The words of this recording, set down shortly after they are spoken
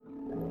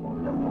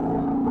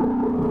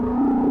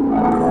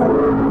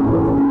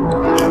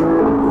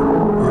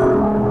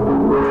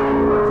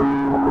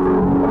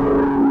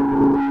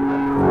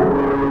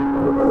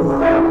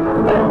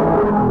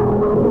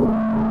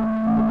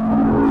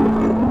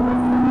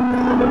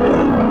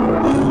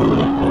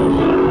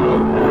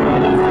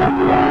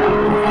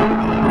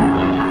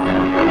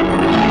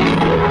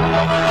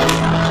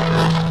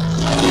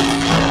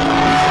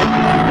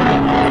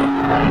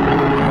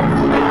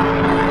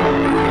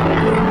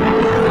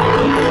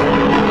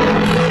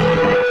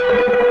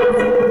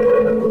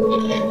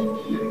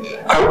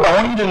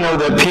to know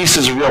that peace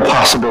is a real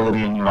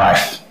possibility in your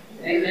life.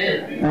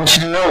 Amen. I want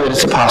you to know that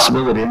it's a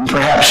possibility. And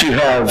perhaps you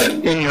have,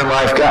 in your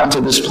life, gotten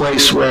to this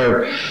place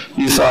where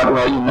you thought,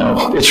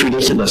 well, it's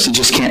ridiculous. It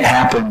just can't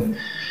happen.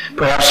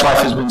 Perhaps life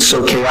has been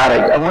so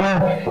chaotic. I want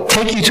to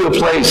take you to a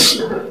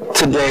place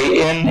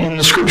today in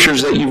the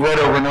scriptures that you've read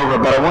over and over,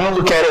 but I want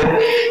to look at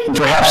it in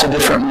perhaps a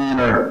different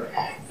manner.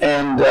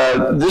 And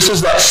this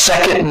is that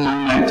second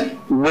moment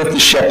with the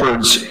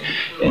shepherds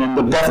in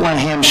the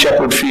Bethlehem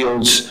shepherd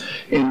fields.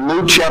 In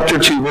Luke chapter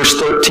 2, verse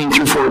 13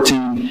 through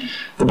 14,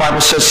 the Bible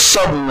says,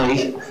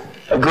 suddenly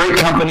a great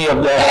company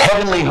of the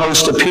heavenly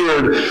host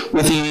appeared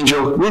with the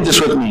angel, read this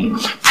with me,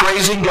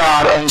 praising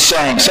God and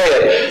saying, say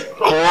it,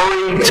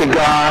 glory to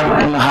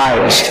God in the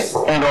highest,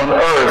 and on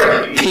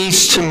earth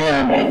peace to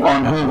men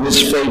on whom his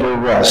favor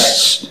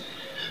rests.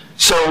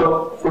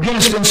 So we're going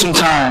to spend some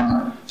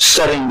time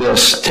studying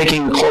this,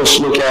 taking a close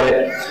look at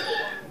it.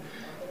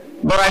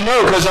 But I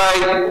know, because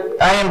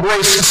I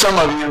embraced some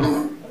of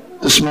you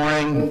this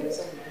morning.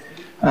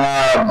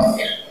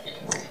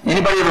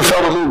 Anybody ever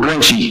felt a little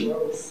grinchy?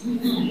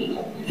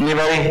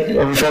 Anybody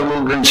ever felt a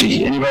little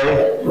grinchy? Anybody?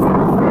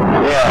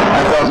 Yeah,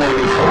 I thought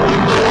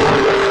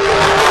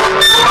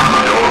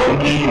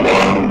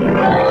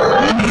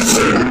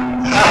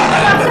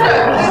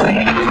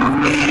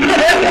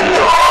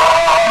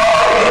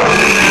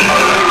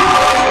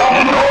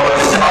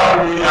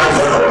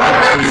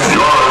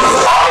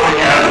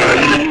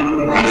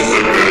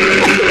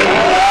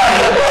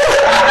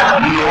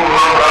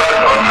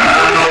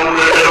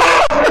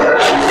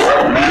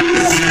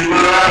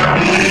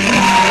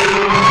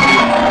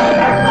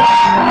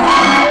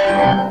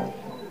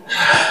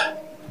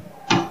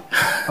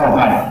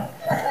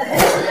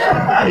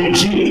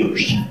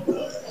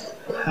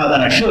Now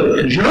that I should,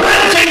 because you're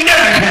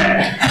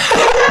insignificant.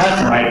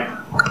 That's right.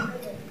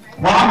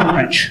 Well, I'm a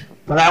Grinch,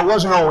 but I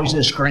wasn't always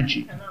this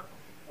Grinchy.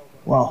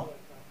 Well,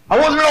 I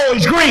wasn't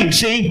always green,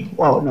 see?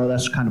 Well, no,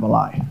 that's kind of a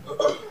lie.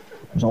 I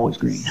was always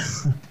green.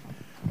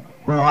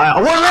 Well,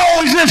 I wasn't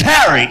always this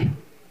hairy.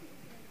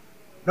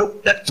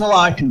 Nope, that's a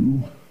lie,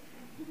 too.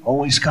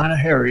 Always kind of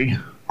hairy.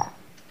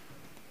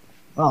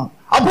 Well,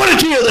 I'll put it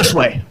to you this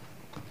way.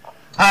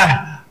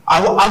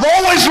 I've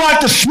always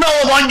liked the smell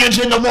of onions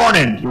in the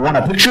morning. You want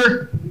a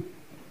picture?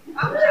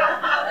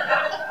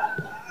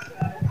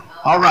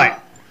 All right.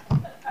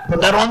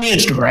 Put that on the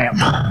Instagram.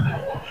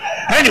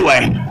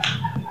 Anyway,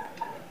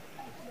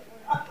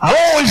 I've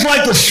always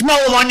liked the smell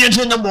of onions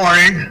in the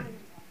morning.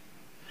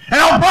 And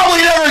I'll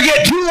probably never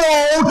get too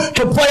old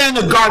to play in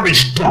the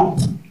garbage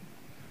dump.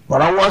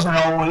 But I wasn't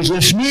always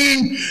this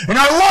mean, and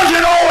I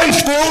wasn't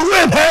always filled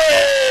with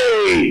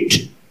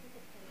hate.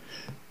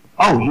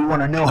 Oh, you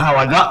want to know how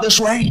I got this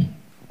way?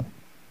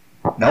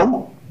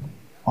 No?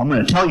 I'm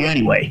going to tell you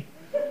anyway.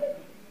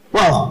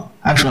 Well,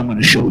 actually, I'm going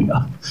to show you.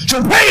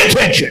 So pay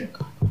attention.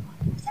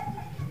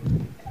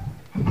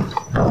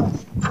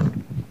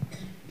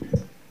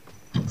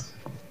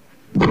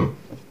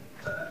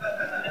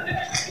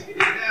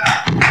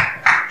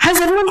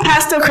 Has everyone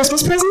passed their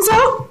Christmas presents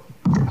out?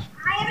 I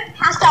haven't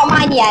passed out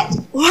mine yet.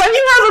 Why do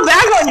you have a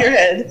bag on your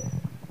head?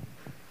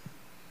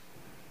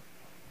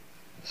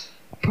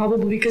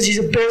 Probably because he's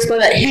embarrassed by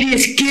that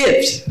hideous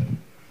gift.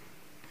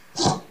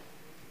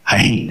 I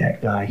hate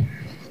that guy.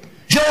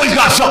 He's always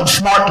got something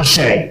smart to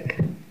say.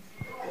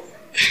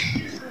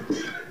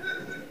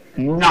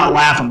 And you're not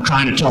laughing, I'm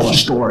trying to tell a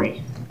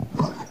story.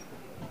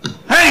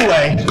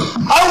 Anyway,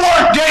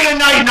 I worked day and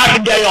night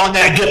and day on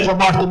that gift for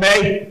Martha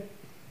May.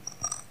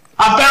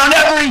 I found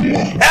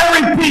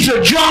every piece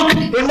of junk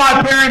in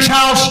my parents'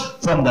 house,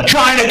 from the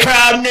china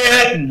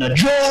cabinet and the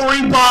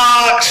jewelry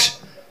box.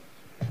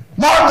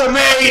 Martha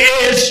May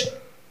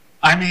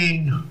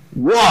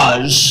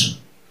was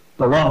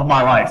the love of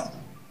my life.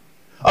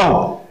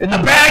 Oh, in the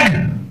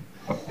bag,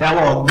 that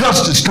little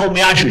Augustus told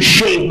me I should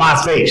shave my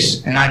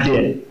face, and I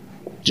did.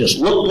 Just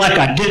looked like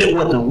I did it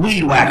with a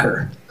weed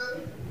whacker.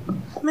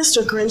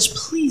 Mr. Grinch,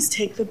 please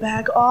take the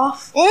bag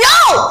off.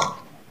 No!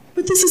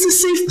 But this is a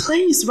safe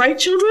place, right,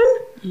 children?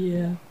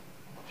 Yeah.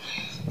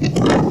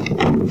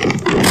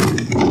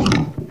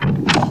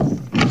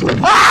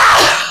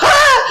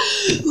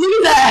 Look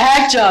at that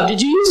hack job.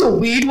 Did you use a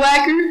weed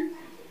whacker?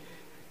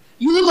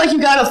 You look like you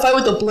got in a fight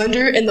with the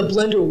blender and the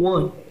blender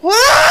won.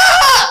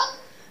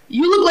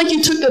 You look like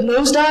you took the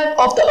nosedive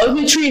off the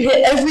ugly tree and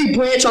hit every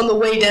branch on the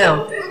way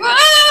down.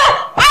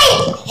 I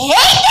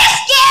hate this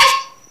gift!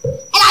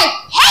 And I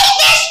hate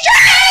this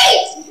tree!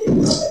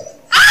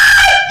 I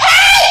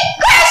hate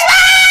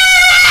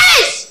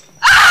Christmas!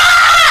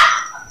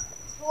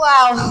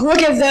 Wow,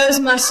 look at those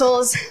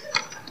muscles.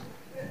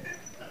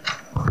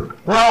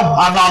 Well,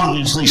 I've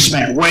obviously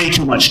spent way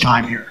too much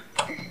time here.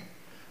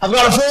 I've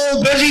got a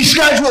full busy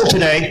schedule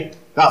today.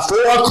 About 4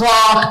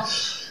 o'clock.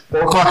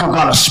 4 o'clock I've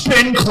got a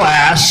spin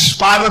class.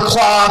 5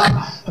 o'clock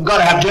I've got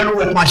to have dinner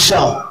with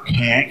myself.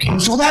 Can't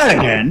cancel that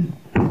again.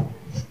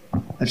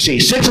 Let's see,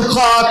 6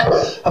 o'clock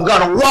I've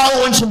got to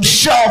wallow in some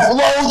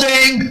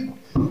self-loathing.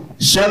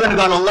 7 I've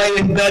got to lay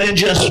in bed and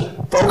just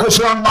focus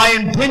on my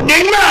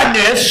impending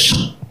madness.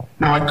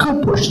 Now, I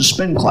could push the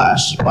spin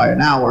class by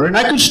an hour, and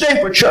I could stay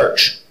for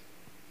church.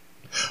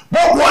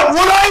 But what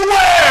would I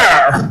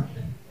wear?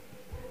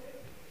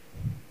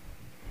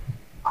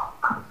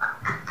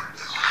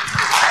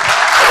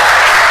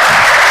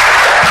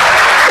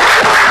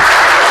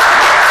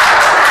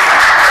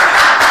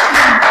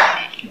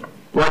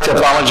 I'd like to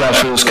apologize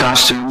for those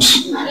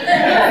costumes. Nah.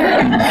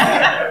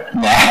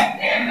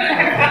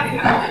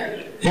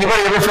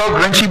 Anybody ever felt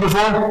grinchy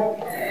before?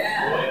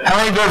 How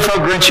many of you ever felt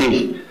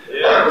grinchy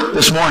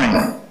this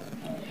morning?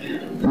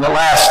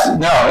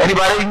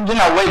 Anybody? You're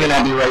not waving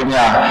at me right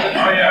now.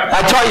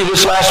 I taught you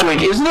this last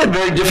week. Isn't it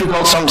very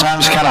difficult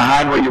sometimes to kind of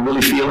hide what you're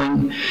really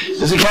feeling?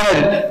 Is it kind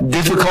of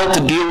difficult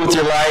to deal with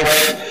your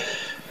life?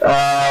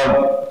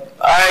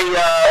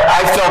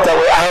 I felt that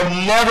way. I have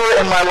never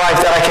in my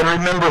life that I can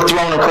remember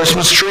throwing a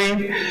Christmas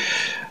tree.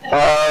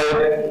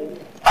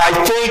 I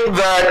think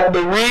that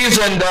the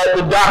reason that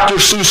the Dr.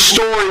 Seuss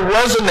story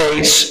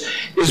resonates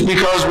is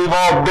because we've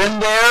all been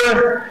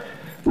there.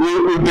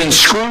 We've been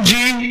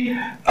Scroogey.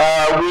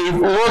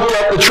 We've looked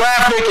at the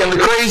traffic and the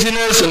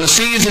craziness and the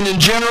season in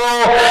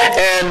general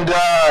and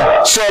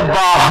said,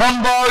 bah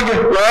humbug,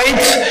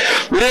 right?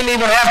 We didn't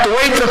even have to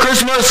wait for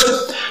Christmas.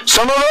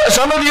 Some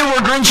of you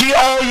were Grinchy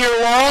all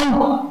year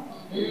long.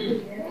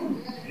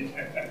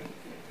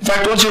 In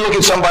fact, don't you look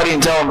at somebody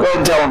and go ahead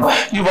and tell them,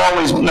 you've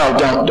always, no,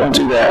 don't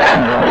do that.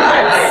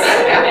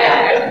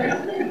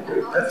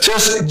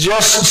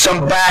 Just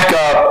some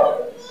backup.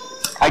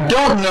 I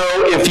don't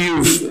know if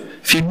you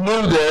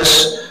knew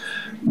this,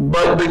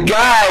 but the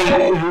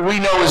guy who we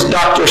know as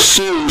Dr.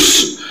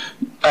 Seuss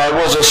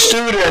was a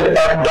student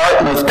at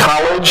Dartmouth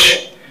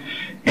College,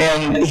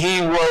 and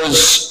he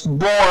was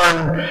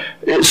born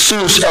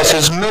Seuss as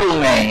his middle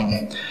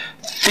name.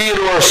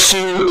 Theodore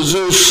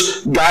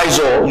Seuss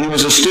Geisel. He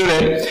was a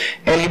student,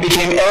 and he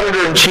became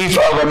editor-in-chief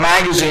of a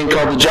magazine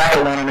called the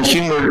Jack-O-Lantern, a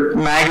humor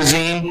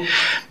magazine.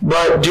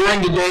 But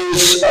during the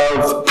days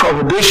of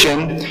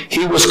Prohibition,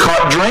 he was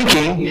caught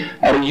drinking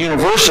at a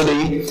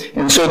university,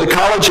 and so the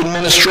college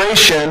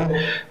administration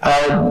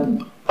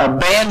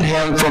banned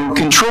him from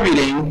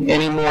contributing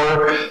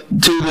anymore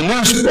to the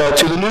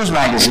news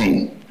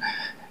magazine.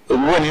 You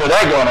wouldn't hear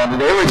that going on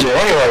today, would you?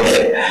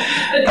 Anyway,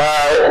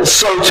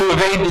 so to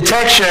evade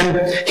detection,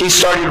 he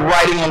started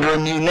writing under a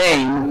new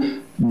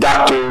name,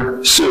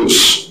 Dr.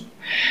 Seuss.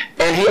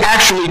 And he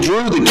actually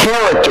drew the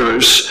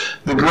characters,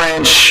 the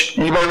Grinch.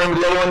 Anybody remember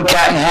the other one,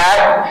 Cat in the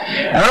Hat?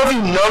 I don't know if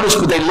you've noticed,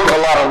 but they look a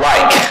lot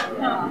alike.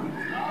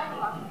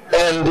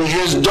 And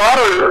his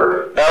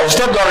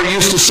stepdaughter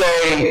used to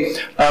say,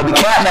 the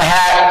Cat in the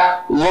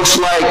Hat looks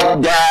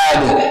like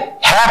Dad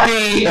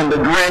happy, and the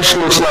Grinch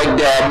looks like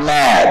Dad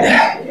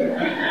mad.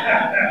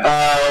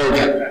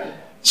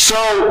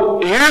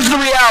 So here's the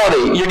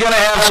reality. You're going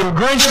to have some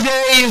Grinch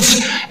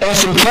days and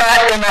some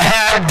Cat in the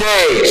Hat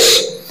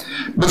days.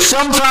 But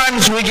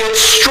sometimes we get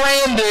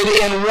stranded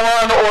in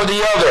one or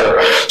the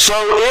other. So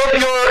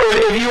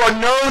if you are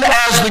known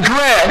as the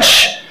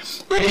Grinch,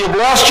 if you've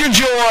lost your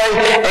joy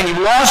and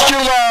you've lost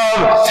your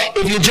love,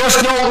 if you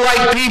just don't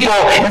like people,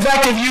 in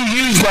fact, if you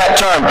use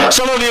that term,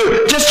 some of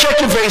you, just check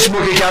your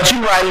Facebook accounts, you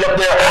write it up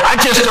there, I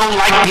just don't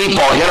like people,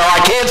 I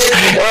can't,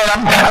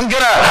 and I'm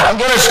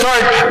gonna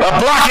start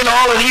blocking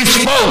all of these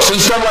folks and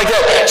stuff like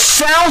that.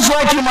 Sounds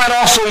like you might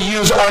also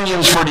use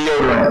onions for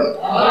deodorant.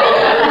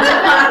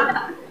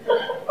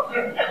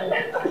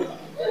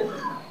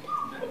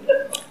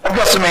 I've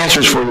got some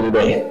answers for you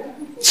today.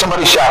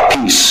 Somebody shout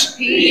peace.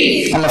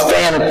 Peace. I'm a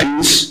fan of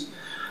peace.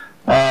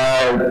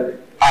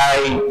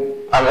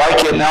 I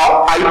like it.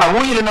 Now, I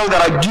want you to know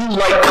that I do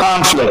like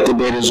conflict a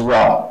bit as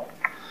well.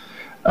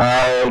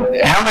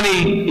 How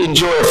many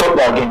enjoy a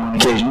football game on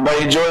occasion?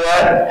 Anybody enjoy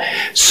that?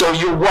 So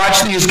you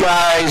watch these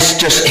guys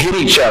just hit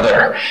each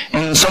other,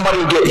 and somebody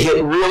will get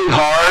hit really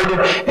hard,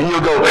 and you'll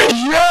go,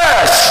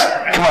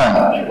 yes! Come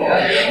on.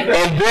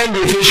 And then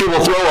the official will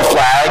throw a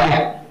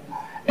flag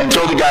and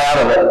throw the guy out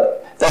of it.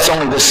 That's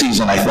only this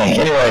season, I think.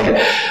 Anyway,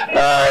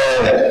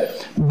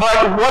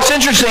 but what's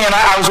interesting, and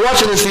I was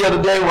watching this the other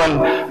day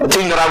when a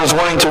team that I was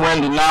wanting to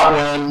win did not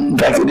win. In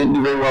fact, they didn't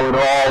do very well at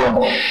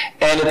all.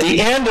 And at the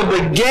end of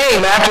the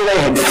game, after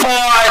they had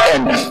fought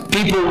and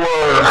people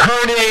were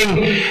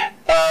hurting,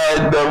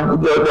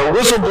 the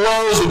whistle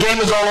blows, the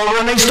game is all over,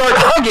 and they start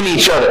hugging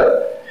each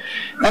other.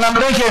 And I'm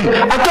thinking,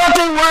 I thought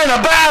they were in a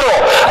battle.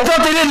 I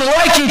thought they didn't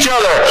like each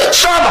other.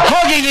 Stop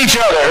hugging each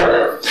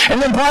other. And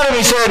then part of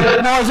me said,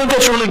 no, I think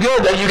that's really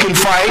good that you can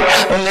fight.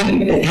 And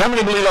then, how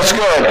many believe that's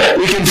good?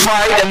 You can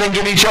fight and then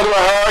give each other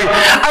a hug.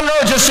 I don't know,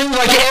 it just seemed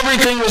like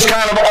everything was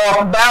kind of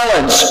off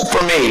balance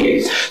for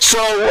me. So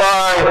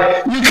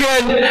I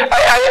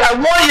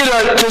want you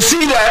to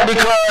see that,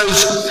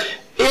 because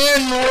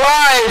in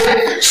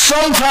life,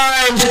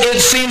 sometimes it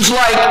seems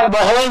like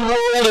the whole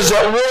world is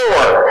at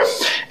war.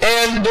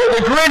 And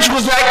the Grinch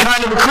was that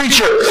kind of a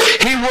creature.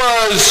 He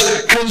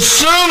was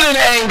consumed in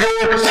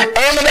anger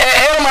and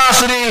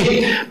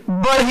animosity,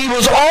 but he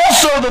was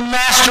also the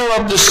master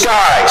of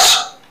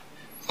disguise.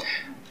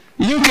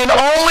 You can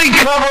only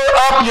cover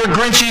up your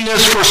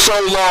grinchiness for so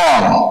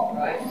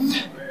long.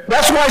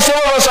 That's why some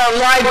of us, our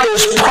life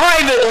is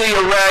privately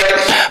a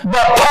wreck,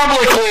 but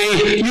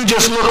publicly you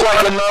just look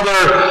like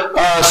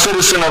another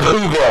citizen of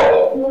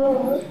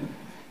Whoville.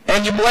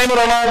 And you blame it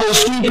on all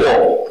those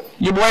people.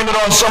 You blame it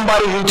on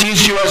somebody who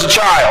teased you as a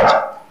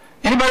child.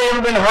 Anybody ever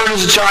been hurt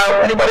as a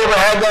child? Anybody ever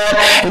had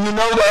that? And you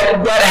know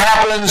that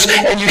happens,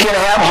 and you can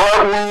have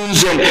heart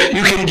wounds, and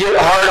you can get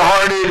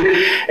hard-hearted,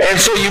 and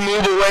so you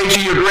move away to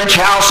your Grinch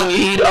house and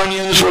you eat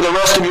onions for the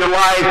rest of your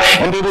life,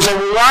 and people say,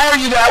 well, why are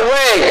you that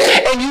way?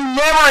 And you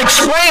never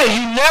explain it.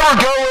 You never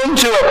go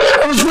into it.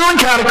 It was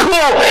really kind of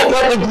cool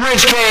that the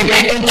Grinch came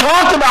and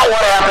talked about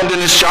what happened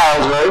in his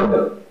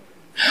childhood.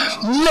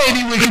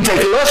 Maybe we can take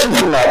a lesson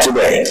from that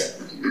today.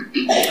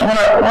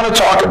 I want to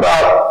talk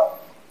about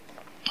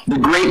the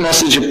great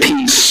message of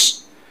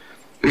peace.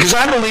 Because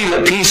I believe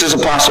that peace is a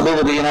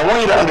possibility, and I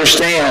want you to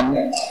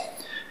understand.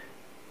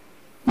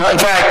 In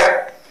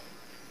fact,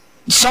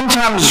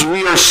 sometimes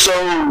we are so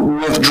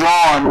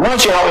withdrawn. Why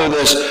don't you help me with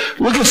this?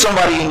 Look at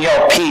somebody and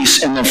yell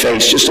peace in their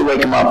face just to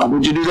wake them up.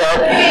 Would you do that?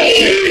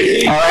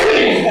 All right?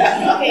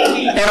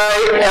 And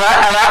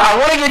I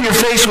want to get in your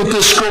face with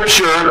this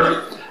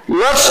scripture.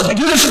 Let's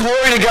do this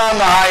glory to God in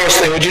the highest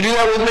thing. Would you do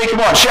that with me?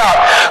 Come on, shout.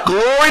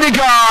 Glory to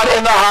God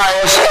in the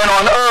highest, and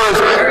on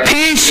earth,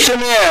 peace to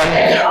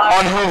men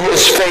on whom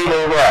his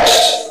favor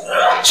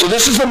rests. So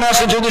this is the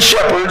message of the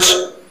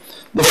shepherds.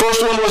 The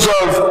first one was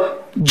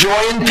of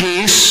joy and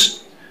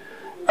peace.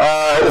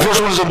 The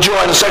first one was of joy,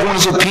 and the second one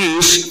was of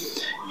peace.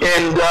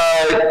 And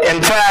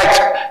in fact,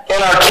 in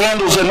our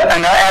candles in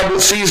our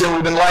Advent season,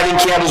 we've been lighting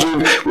candles.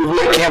 We've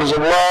lit candles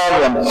of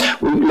love, and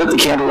we've lit the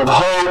candle of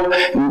hope,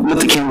 and we've lit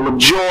the candle of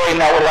joy, and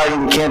now we're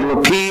lighting the candle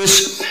of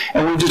peace.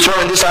 And we've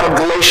determined this out of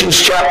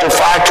Galatians chapter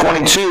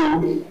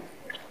 5:22.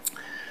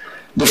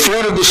 The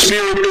fruit of the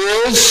Spirit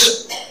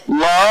is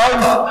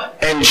love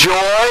and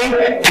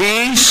joy,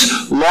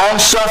 peace,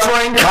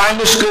 long-suffering,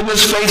 kindness,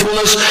 goodness,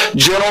 faithfulness,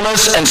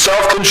 gentleness, and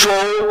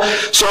self-control.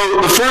 So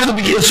the fruit of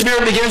the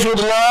Spirit begins with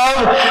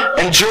love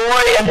and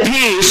joy and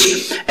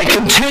peace and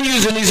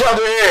continues in these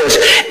other areas.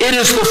 It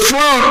is the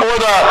fruit or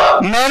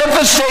the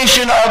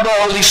manifestation of the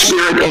Holy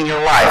Spirit in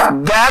your life.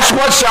 That's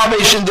what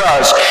salvation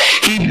does.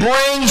 He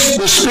brings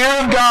the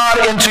Spirit of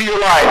God into your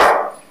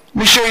life.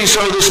 Let me show you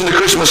some of this in the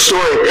Christmas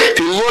story. If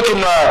you look in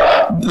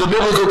the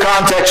biblical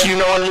context, you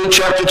know in Luke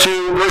chapter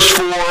 2, verse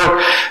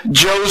 4,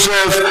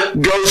 Joseph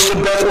goes to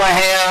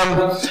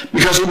Bethlehem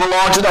because he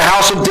belonged to the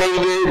house of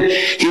David.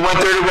 He went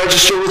there to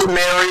register with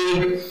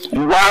Mary.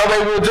 And while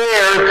they were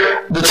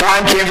there, the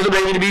time came for the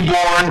baby to be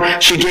born.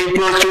 She gave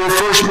birth to her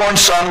firstborn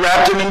son,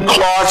 wrapped him in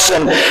cloths,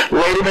 and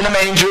laid him in a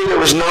manger. There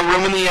was no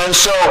room in the inn.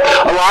 So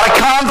a lot of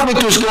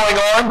conflict was going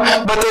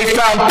on, but they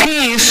found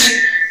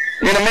peace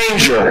in a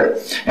manger.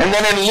 And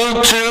then in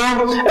Luke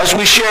 2, as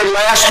we shared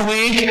last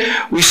week,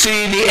 we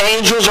see the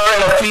angels are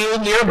in a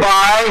field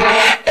nearby.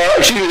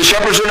 The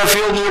shepherds are in a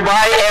field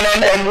nearby,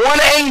 and one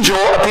angel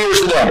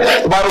appears to them.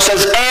 The Bible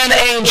says, an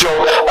angel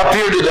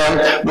appeared to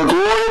them. The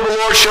glory of the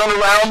Lord shone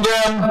around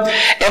them.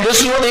 And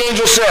this is what the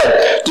angel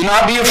said. Do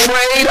not be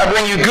afraid. I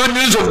bring you good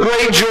news of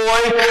great joy,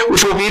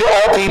 which will be to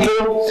all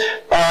people.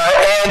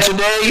 And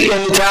today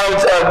in the town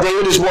of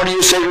David is born to you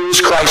a Savior, who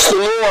is Christ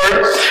the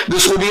Lord.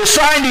 This will be a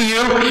sign to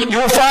you. You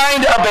will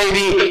find a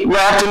baby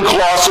wrapped in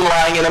cloths and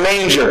lying in a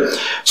manger.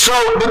 So,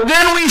 but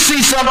then we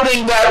see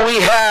something that we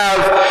have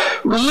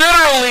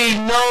literally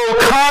no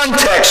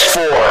context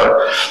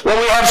for. When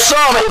we have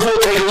some, if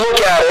we'll take a look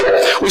at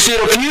it, we see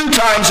it a few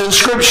times in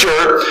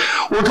Scripture.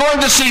 We're going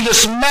to see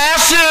this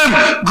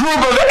massive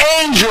group of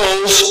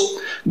angels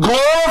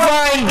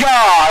glorifying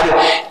God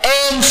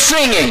and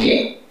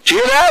singing. Do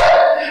you hear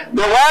that?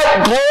 They're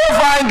right?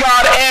 Glorifying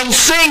God and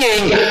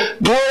singing,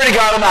 glory to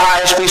God in the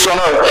highest, peace on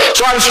earth.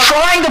 So I was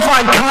trying to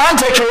find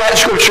context for that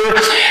scripture,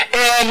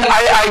 and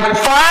I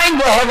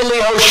find the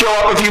heavenly host show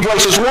up a few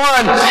places.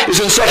 One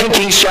is in 2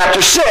 Kings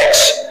chapter 6.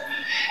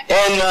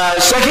 In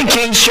 2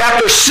 Kings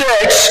chapter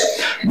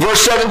 6,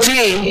 verse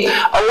 17,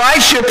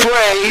 Elisha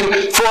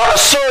prayed for a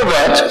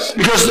servant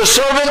because the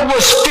servant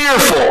was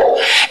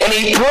fearful. And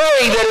he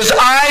prayed that his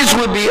eyes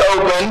would be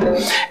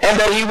opened and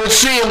that he would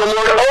see. And the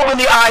Lord opened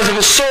the eyes of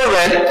his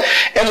servant.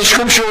 And the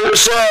scripture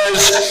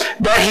says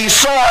that he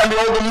saw, and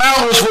behold, the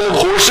mountain was full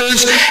of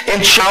horses,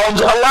 and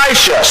challenged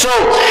Elisha. So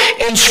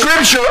in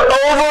scripture,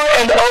 over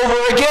and over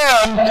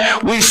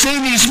again, we see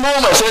these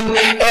moments.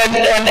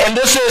 And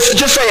this is,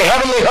 just say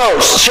heavenly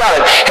host. Shout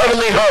it,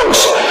 heavenly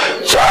host.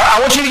 So I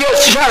want you to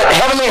shout it,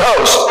 heavenly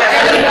host.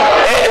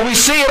 And we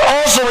see it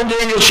also in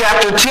Daniel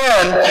chapter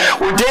 10,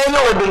 where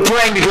Daniel had been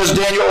praying because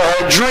Daniel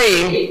had a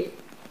dream.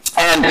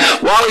 And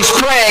while he's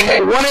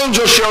praying, one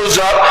angel shows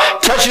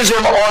up, touches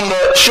him on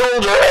the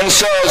shoulder, and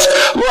says,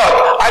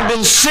 look, I've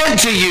been sent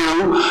to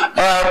you,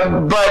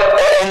 and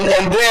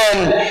then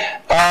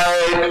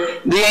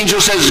the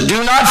angel says,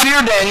 do not fear,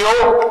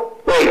 Daniel.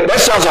 Wait, that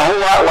sounds a whole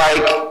lot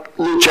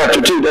Luke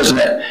chapter 2, doesn't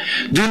it?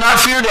 Do not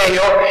fear,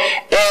 Daniel.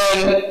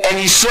 And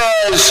he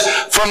says,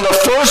 from the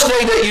first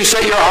day that you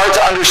set your heart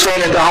to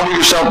understand and to humble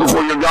yourself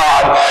before your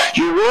God,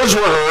 your words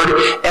were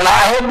heard, and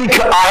I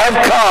have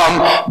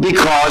come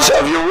because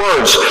of your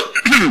words.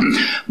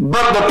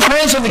 But the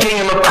prince of the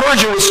kingdom of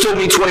Persia withstood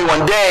me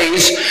 21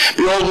 days.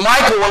 Behold,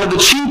 Michael, one of the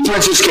chief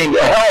princes, came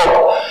to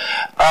help,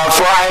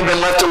 for I have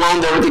been left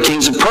alone there with the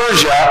kings of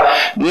Persia.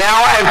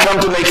 Now I have come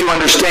to make you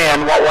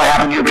understand what will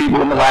happen to your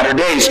people in the latter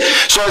days.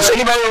 So has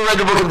anybody ever read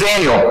the book of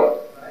Daniel?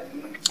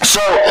 So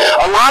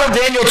a lot of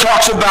Daniel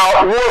talks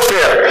about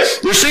warfare.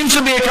 There seems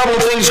to be a couple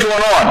of things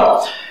going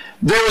on.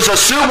 There's a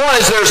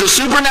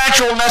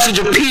supernatural message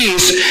of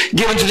peace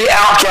given to the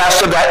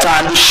outcasts of that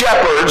time, the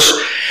shepherds.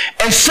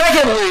 And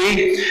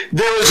secondly,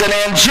 there is an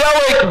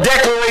angelic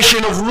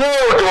declaration of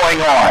war going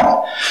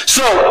on.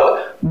 So,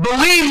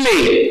 believe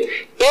me,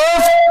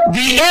 if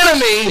the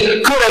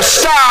enemy could have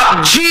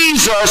stopped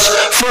Jesus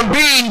from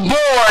being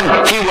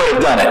born, he would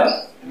have done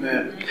it.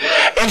 Amen.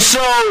 And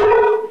so,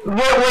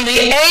 when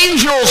the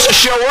angels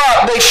show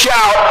up, they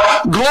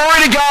shout,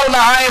 glory to God in the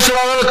highest and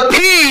on earth,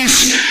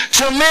 peace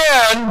to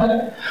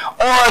men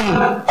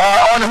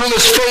on whom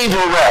his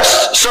favor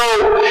rests. So,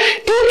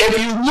 if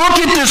you look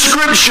at the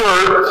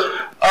scripture,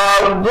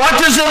 what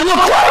does it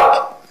look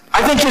like?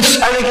 I think it's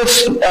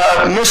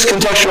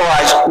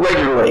miscontextualized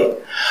regularly.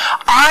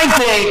 I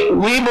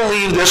think we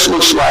believe this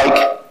looks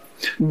like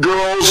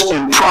girls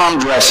in prom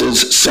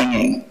dresses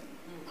singing.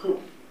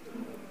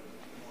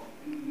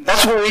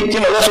 That's what we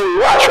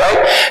watch,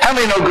 right? How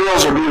many know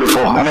girls are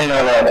beautiful? How many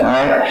know that, all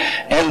right?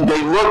 And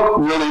they look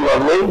really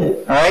lovely,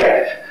 all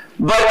right?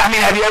 But,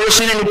 have you ever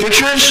seen any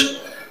pictures?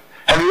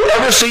 Have you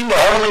ever seen the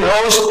heavenly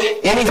host?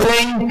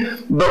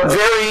 Anything but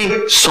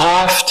very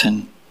soft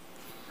and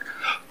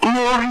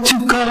glory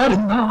to God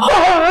in the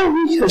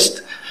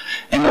highest.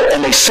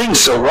 And they sing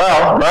so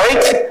well,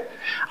 right?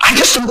 I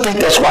just don't think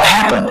that's what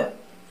happened.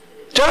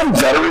 Do you have any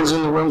veterans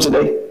in the room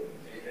today?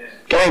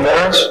 Got any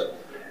veterans?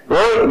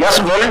 Really? You got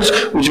some veterans?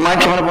 Would you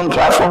mind coming up on the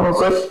platform real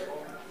quick?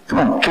 Come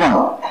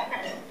on.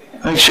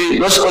 Actually,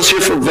 let's hear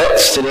for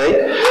vets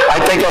today. I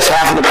think that's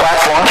half of the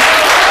platform.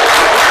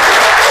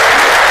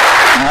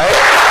 All right?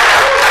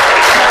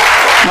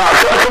 Now,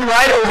 come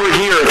right over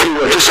here, if you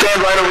would. Just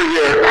stand right over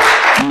here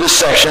in this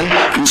section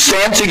and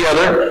stand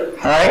together.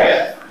 All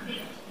right?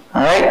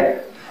 All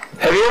right?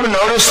 Have you ever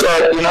noticed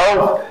that,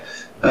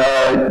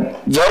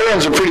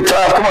 veterans are pretty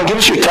tough? Come on, give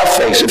us your tough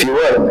face, if you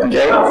would.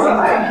 Okay? All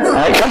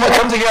right, come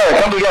together.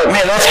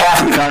 Man, that's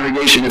half of the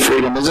congregation of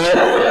Freedom, isn't it?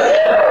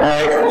 All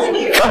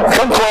right,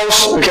 come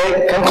close.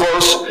 Okay, come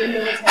close.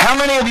 How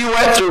many of you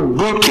went through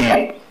boot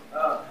camp?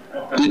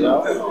 You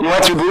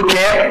went through boot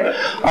camp?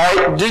 All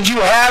right, did you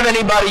have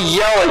anybody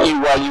yell at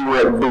you while you were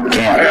at boot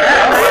camp?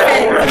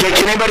 Okay,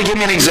 can anybody give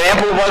me an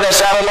example of what that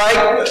sounded like?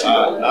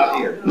 Not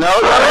here. No?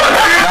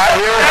 Not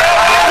here?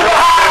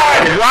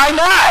 Why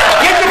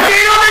not? Get the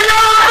feet on the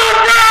yellow boot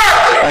camp!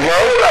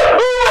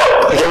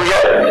 Okay, we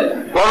got,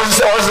 what was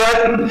that?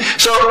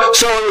 So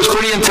it was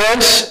pretty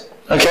intense?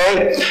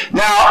 Okay?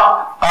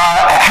 Now,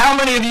 how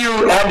many of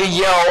you had to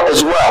yell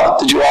as well?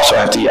 Did you also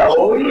have to yell?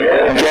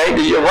 Okay?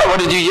 What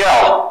did you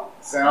yell?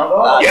 Sound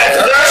off. Yes,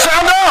 sir.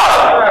 Sound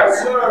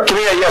off. Can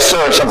we get a yes,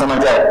 sir, or something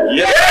like that?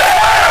 Yes.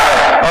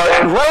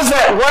 What is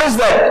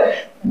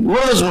that?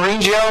 What do those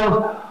Marines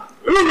yell?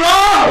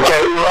 Hoorah!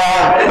 Okay,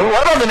 hoorah.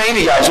 What about the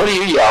Navy guys? What do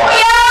you yell?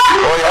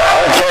 Oh,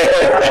 yeah.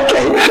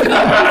 Okay.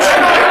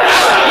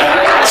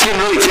 It's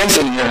getting really tense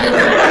in here.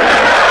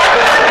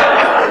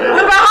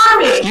 What about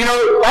Army?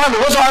 Army.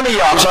 What's Army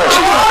yell? I'm sorry.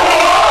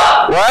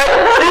 What?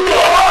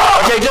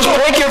 Okay, just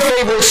pick your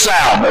favorite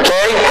sound,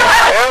 okay?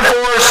 Air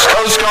Force,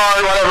 Coast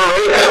Guard, whatever,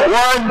 ready?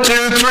 1,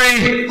 2,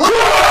 3. Okay.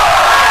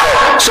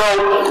 So,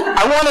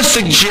 I want to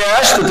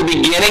suggest that the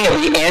beginning of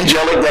the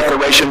angelic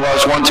declaration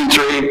was 1, 2,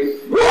 3.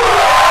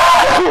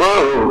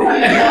 Whoa.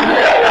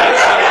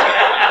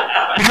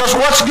 Because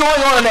what's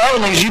going on in the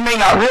heavenlies, you may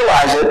not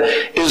realize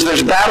it, is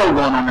there's battle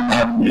going on in the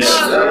heavenlies.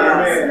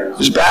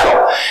 There's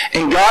battle.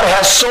 And God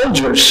has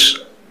soldiers.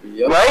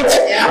 Right?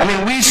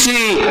 We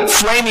see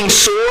flaming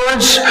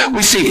swords.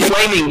 We see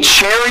flaming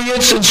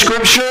chariots in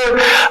Scripture.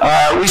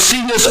 We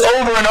see this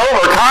over and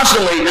over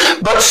constantly.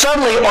 But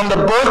suddenly, on the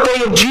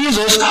birthday of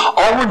Jesus,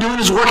 all we're doing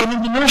is working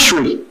in the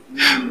nursery.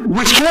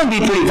 Which can be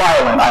pretty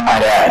violent, I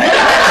might add.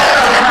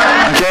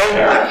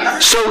 Okay?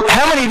 So,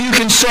 how many of you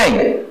can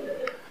sing?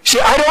 See,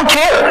 I don't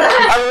care.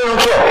 I really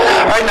don't care.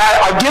 All right,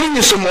 now, I'm giving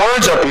you some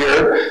words up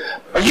here.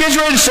 Are you guys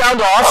ready to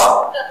sound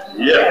off?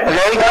 Yeah.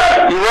 Okay?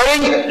 You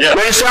ready? Yeah.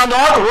 Ready to sound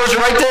off? The words are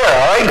right there,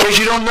 all right? In case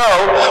you don't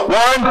know.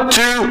 1,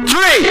 2,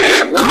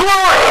 3.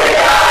 Glory!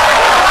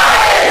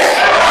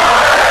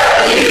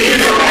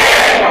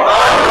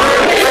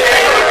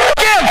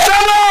 Again,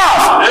 sound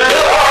off!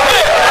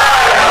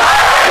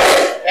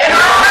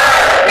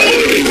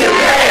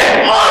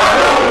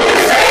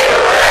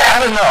 I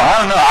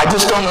don't know. I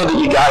just don't know that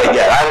you got it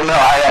yet. I don't know.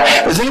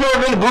 Has anybody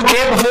ever been to boot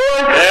camp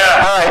before?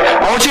 Yeah. All right.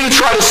 I want you to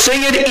try to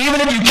sing it, even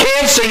if you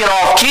can't sing it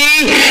off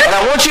key. And I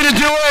want you to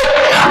do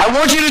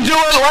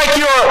it like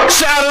you're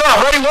sounding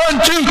off. Ready? 1,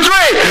 2,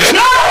 3.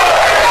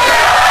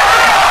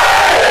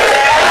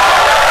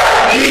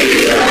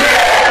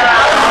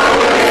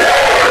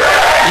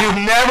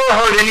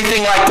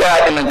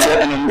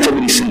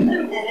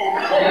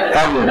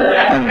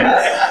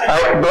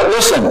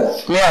 listen,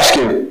 let me ask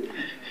you.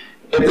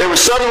 If there was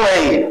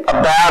suddenly a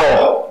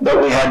battle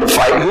that we had to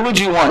fight, who would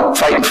you want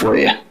fighting for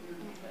you?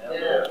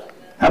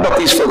 How about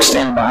these folks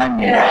standing behind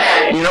me?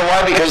 You know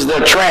why? Because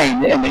they're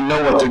trained and they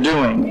know what they're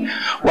doing.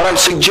 What I'm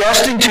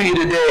suggesting to you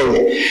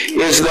today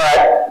is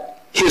that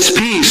his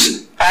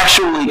peace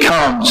actually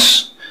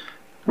comes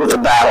with a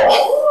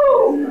battle.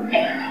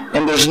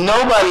 And there's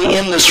nobody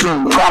in this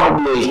room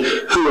probably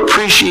who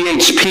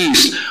appreciates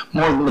peace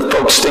more than the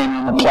folks standing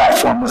on the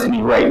platform with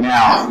me right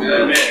now.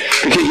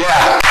 Because,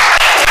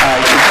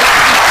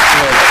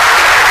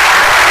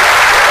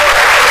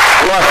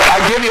 look, I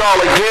give you all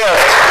a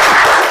gift,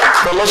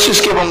 but let's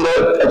just give them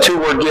a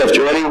two-word gift.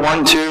 You ready?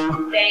 1,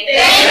 2.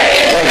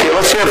 Thank you.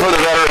 Let's hear it for the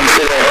veterans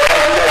today.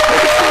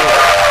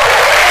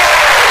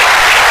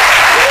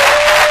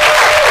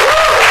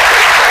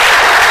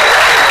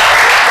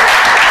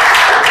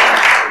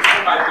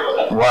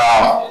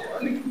 Wow.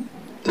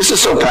 This is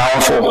so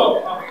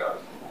powerful.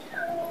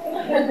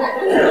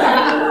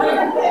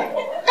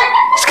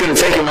 It's going to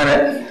take a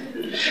minute.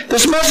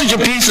 This message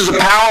of peace is a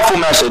powerful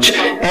message,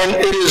 and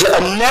it is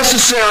a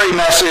necessary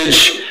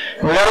message.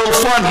 We got a little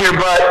fun here,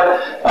 but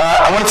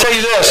I want to tell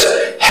you this.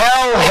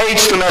 Hell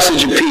hates the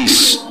message of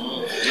peace.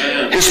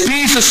 His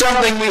peace is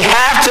something we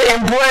have to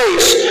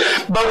embrace,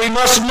 but we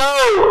must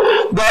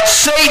know that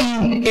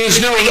Satan is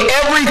doing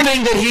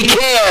everything that he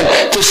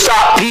can to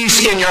stop peace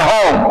in your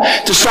home,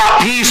 to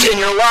stop peace in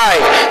your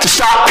life, to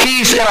stop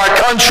peace in our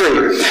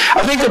country.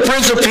 I think the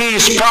Prince of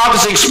Peace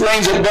prophecy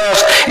explains it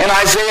best in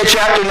Isaiah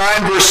chapter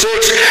 9, verse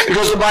 6,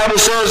 because the Bible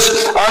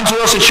says, unto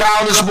us a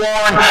child is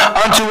born,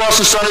 unto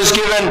us a son is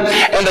given,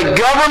 and the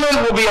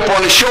government will be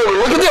upon his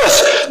shoulder. Look at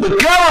this. The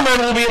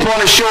government will be upon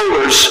his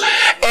shoulders,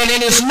 and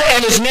his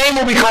name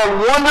will be called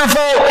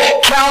Wonderful,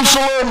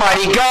 Counselor,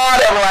 Mighty God,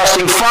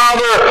 Everlasting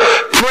Father,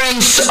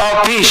 Prince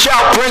of Peace.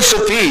 Shout, Prince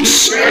of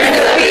Peace.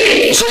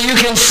 So you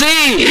can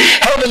see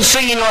heaven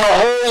singing on a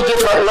whole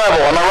different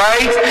level. Am I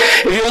right?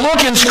 If you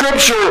look in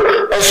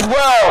Scripture as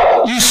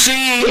well, you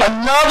see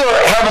another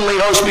heavenly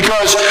host,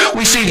 because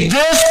we see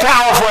this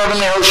powerful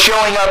heavenly host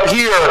showing up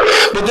here,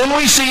 but then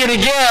we see it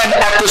again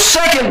at the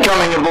second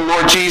coming of the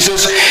Lord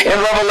Jesus in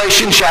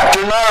Revelation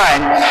chapter 9.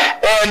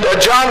 And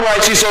John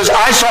writes, he says,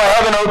 I saw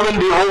heaven open,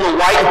 behold, a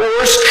white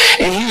horse,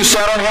 and he who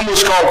sat on him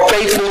was called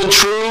Faithful and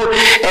True,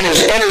 and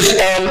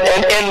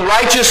in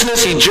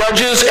righteousness he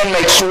judges and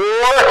makes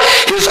war.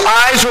 His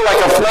eyes were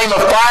like a flame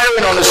of fire,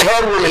 and on his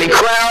head were many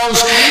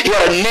crowns. He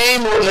had a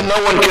name that no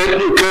one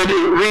could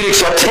read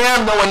except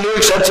him, no one knew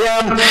except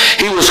him.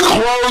 He was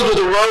clothed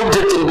with a robe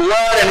dipped in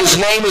blood, and his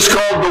name is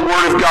called the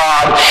Word of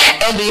God.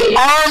 And the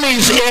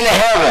armies in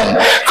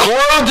heaven,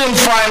 clothed in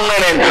fine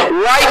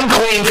linen, white and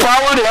clean,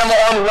 followed him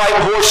on white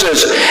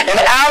horses. And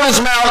out of his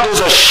mouth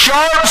was a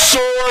sharp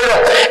sword,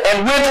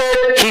 and with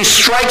it he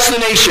strikes the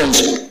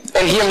nations.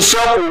 And he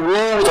himself will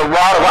rule with a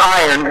rod of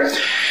iron.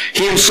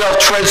 He himself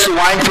treads the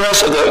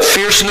winepress of the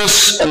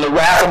fierceness and the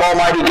wrath of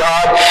Almighty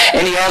God.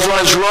 And he has on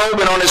his robe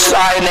and on his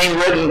thigh a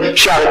name written,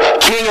 shouted,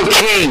 King of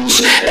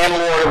Kings and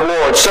Lord of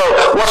Lords. So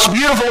what's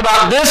beautiful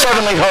about this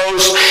heavenly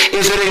host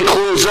is it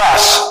includes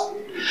us.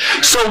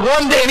 So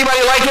one day,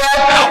 anybody like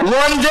that?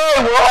 One day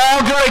we're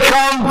all going to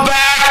come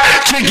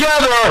back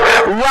together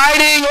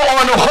riding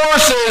on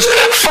horses,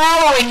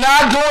 following,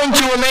 not going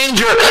to a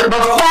manger,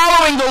 but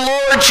following the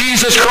Lord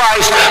Jesus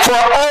Christ for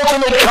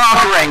ultimate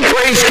conquering.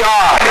 Praise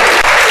God.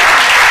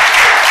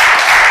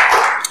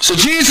 So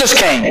Jesus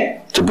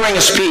came to bring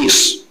us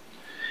peace.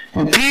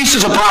 And peace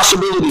is a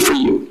possibility for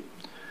you.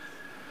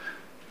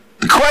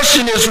 The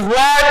question is,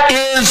 what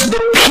is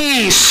the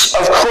peace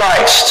of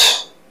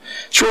Christ?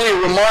 It's really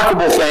a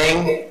remarkable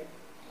thing.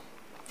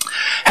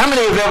 How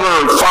many have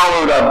ever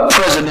followed a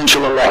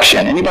presidential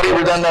election? Anybody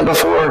ever done that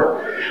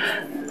before?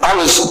 I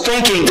was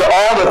thinking to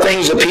all the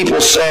things that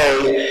people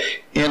say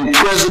in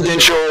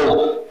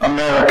presidential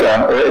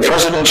America, or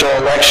presidential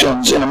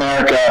elections in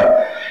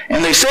America,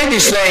 and they say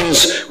these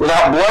things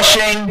without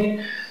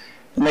blushing,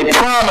 and they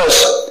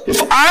promise,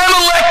 if I'm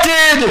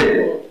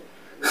elected,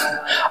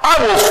 I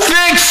will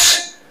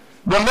fix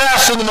the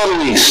mess in the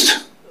Middle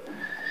East.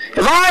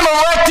 If I'm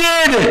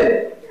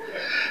elected,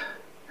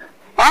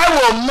 I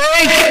will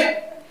make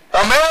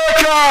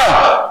America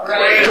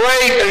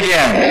great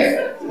again.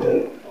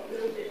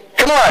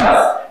 Come on.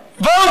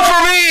 Vote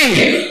for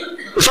me.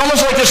 It's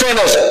almost like they're saying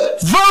this.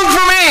 Vote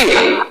for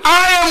me.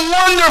 I am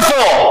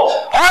wonderful.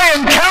 I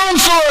am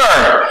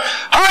Counselor.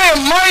 I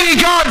am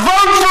Mighty God.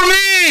 Vote for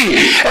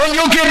me. And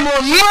you'll get more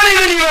money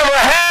than you ever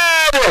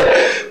had.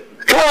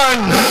 Come on.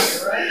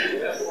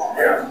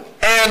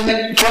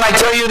 And can I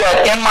tell you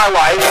that in my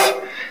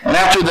life, and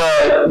after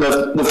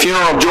the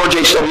funeral of George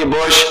H.W.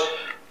 Bush,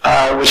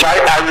 which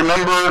I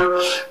remember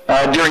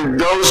during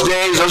those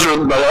days. Those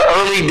were the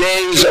early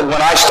days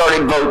when I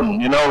started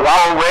voting. You know,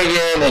 Ronald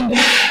Reagan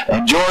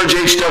and George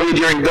H.W.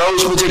 during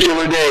those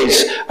particular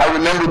days. I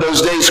remember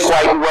those days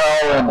quite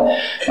well,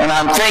 and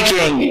I'm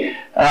thinking,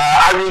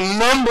 I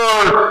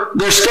remember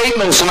their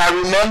statements, and I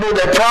remember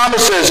their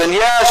promises. And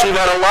yes, we've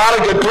had a lot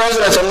of good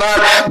presidents. I'm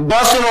not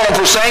busting on them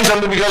for saying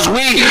something, because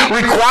we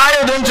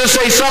require them to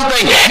say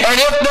something. And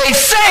if they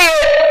say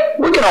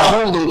it, we're going to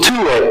hold them to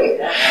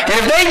it. And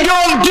if they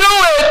don't do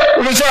it,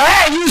 we're going to say,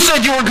 hey, you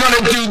said you were going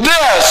to do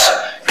this.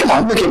 Come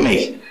on, look at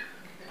me.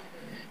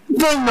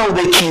 They know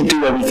they can't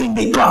do everything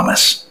they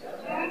promise.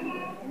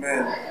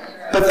 Amen.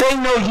 But they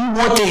know you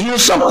want to hear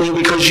something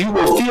because you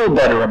will feel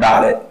better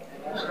about it.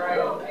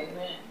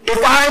 If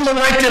I'm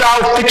elected,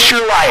 I'll fix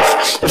your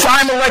life. If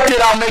I'm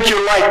elected, I'll make your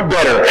life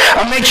better.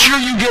 I'll make sure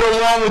you get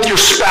along with your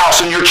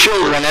spouse and your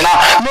children, and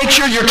I'll make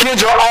sure your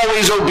kids are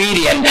always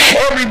obedient.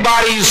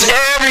 Everybody is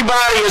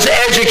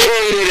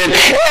educated, and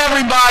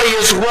everybody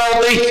is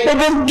wealthy.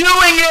 They've been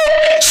doing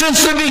it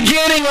since the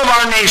beginning of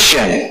our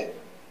nation.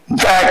 In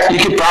fact, you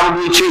could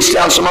probably chase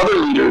down some other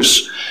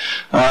leaders.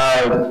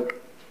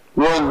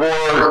 World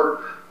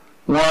War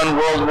I,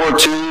 World War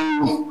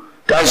II,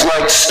 guys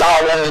like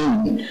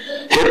Stalin,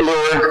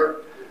 Hitler,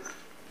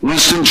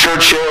 Winston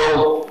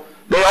Churchill,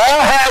 they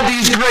all had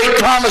these great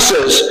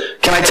promises.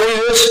 Can I tell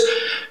you this?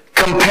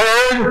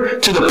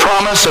 Compared to the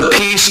promise of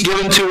peace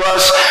given to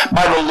us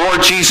by the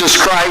Lord Jesus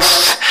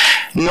Christ,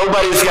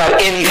 nobody's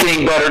got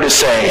anything better to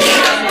say.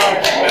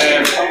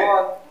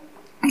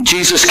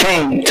 Jesus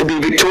came to be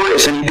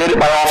victorious, and he did it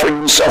by offering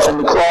himself on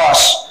the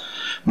cross.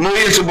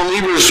 Millions of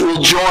believers will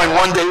join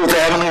one day with the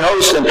heavenly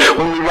host, and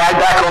when we ride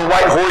back on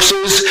white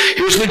horses,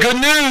 here's the good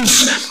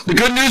news. The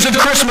good news of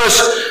Christmas.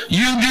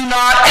 You do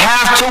not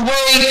have to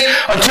wait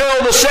until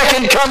the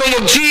second coming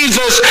of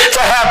Jesus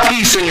to have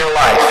peace in your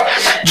life.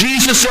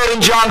 Jesus said in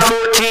John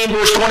 14,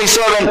 verse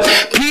 27,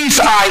 peace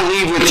I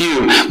leave with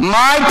you.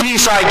 My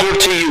peace I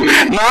give to you.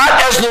 Not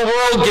as the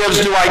world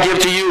gives do I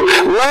give to you.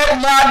 Let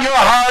not your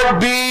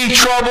heart be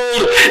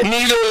troubled,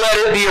 neither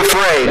let it be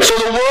afraid. So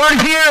the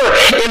word here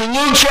in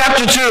Luke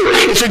chapter 2,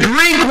 it's a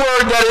Greek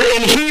word that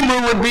in Hebrew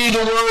would be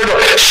the word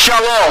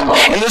shalom.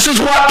 And this is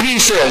what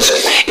peace is.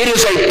 It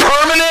is a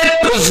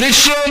permanent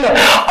position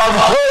of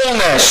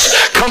wholeness,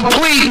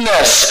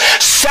 completeness,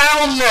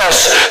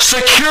 soundness,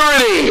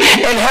 security,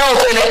 and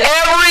health in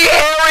every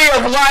area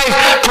of life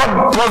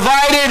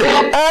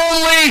provided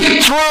only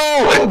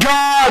through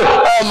God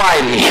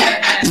Almighty.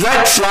 Is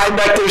that slide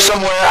back there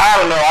somewhere? I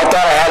don't know. I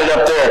thought I had it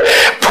up there.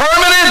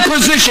 Permanent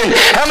position.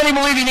 How many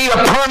believe you need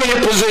a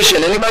permanent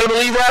position? Anybody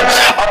believe that?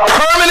 A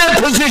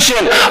permanent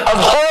position of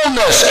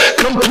wholeness,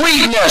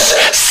 completeness,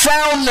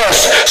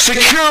 soundness,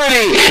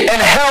 security, and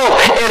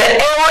health in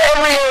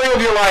every area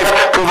of your life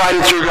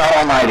provided through God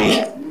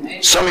Almighty.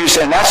 Some of you are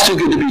saying, that's too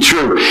good to be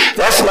true.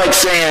 That's like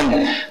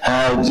saying,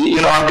 I'm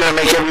going to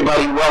make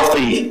everybody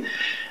wealthy.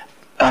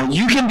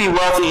 You can be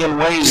wealthy in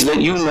ways that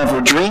you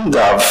never dreamed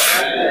of.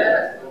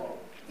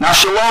 Now,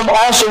 shalom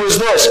also is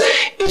this.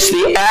 It's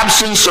the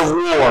absence of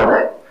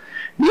war,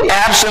 the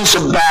absence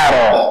of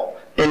battle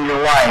in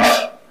your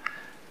life.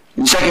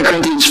 In 2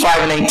 Corinthians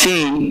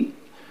 5:18,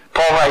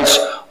 Paul writes,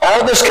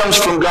 all this comes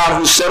from God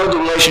who settled the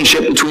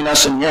relationship between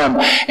us and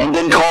him, and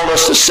then called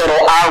us to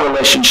settle our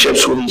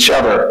relationships with each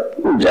other.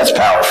 Ooh, that's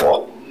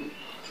powerful.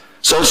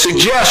 So it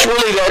suggests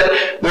really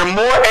that there are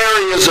more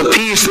areas of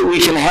peace that we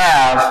can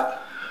have.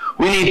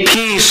 We need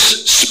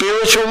peace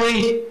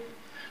spiritually.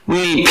 We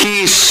need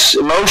peace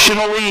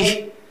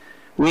emotionally.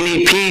 We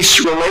need peace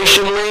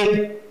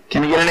relationally.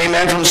 Can you get an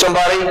amen from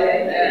somebody?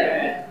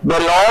 Amen.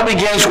 But it all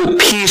begins with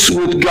peace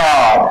with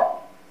God.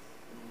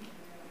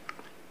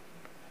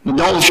 But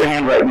don't lift your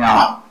hand right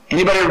now.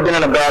 Anybody ever been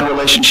in a bad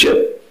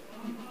relationship?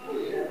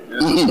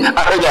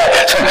 I heard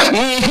that.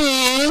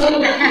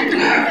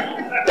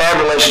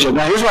 Bad relationship.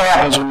 Now here's what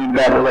happens when you're in a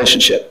bad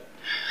relationship.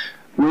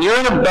 When you're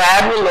in a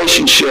bad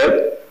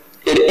relationship,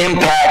 it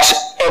impacts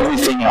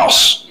everything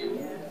else.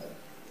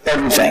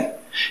 Everything.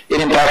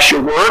 It impacts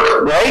your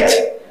work,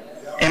 right?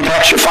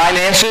 Impacts your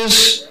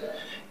finances.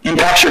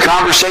 Impacts your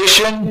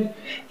conversation.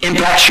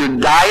 Impacts your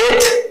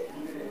diet.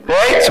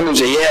 Right? Somebody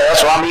say, yeah,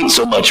 that's why I'm eating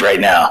so much right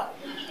now.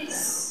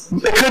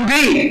 It could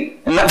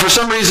be. And that for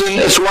some reason,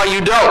 it's why you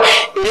don't.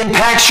 It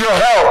impacts your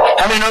health.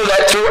 How many know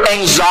that through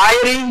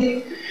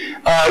anxiety,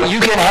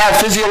 you can have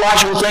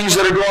physiological things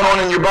that are going on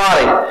in your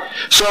body.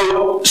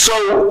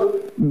 So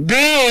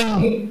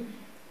being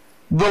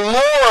the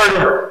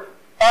Lord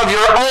of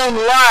your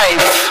own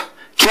life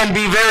can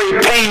be very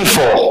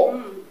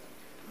painful.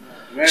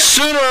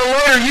 Sooner or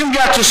later, you've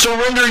got to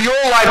surrender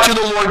your life to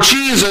the Lord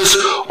Jesus,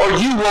 or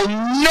you will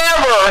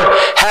never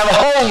have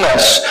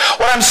wholeness.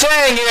 What I'm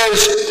saying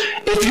is,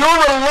 if your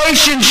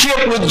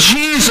relationship with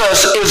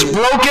Jesus is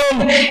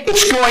broken,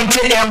 it's going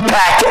to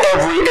impact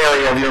every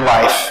area of your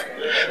life.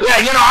 Yeah,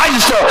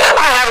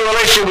 I have a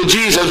relationship with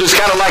Jesus, it's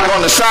kind of like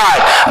on the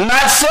side. I'm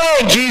not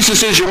saying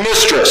Jesus is your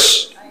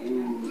mistress.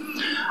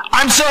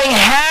 I'm saying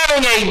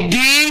having a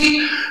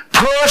deep,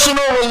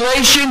 personal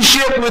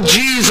relationship with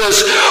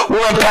Jesus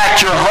will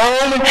impact your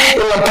home. It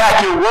will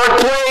impact your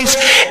workplace.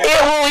 It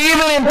will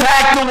even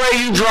impact the way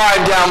you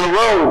drive down the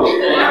road.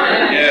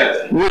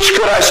 Which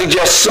could I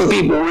suggest some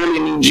people really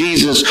need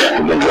Jesus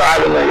who've been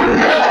driving lately.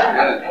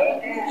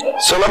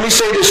 So let me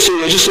say this to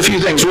you, just a few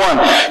things. One,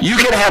 you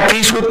can have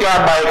peace with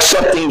God by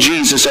accepting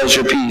Jesus as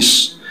your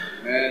peace.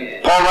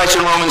 Paul writes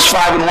in Romans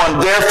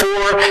 5:1,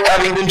 therefore,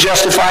 having been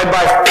justified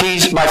by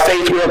faith,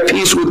 we have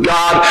peace with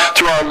God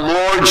through our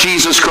Lord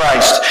Jesus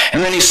Christ.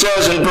 And then he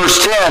says in verse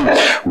 10,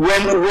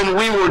 when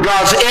we were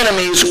God's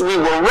enemies, we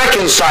were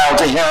reconciled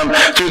to him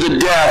through the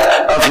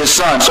death of his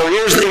son. So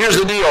here's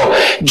the deal.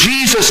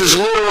 Jesus is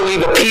literally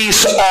the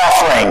peace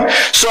offering.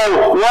 So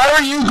what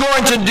are you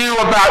going to do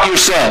about your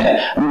sin?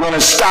 I'm going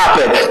to stop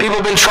it.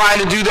 People have been trying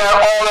to do that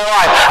all their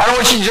life. I don't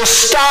want you to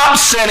just stop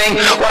sinning.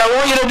 What I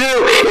want you to do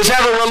is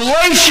have a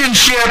relationship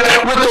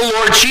with the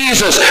Lord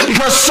Jesus.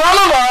 Because some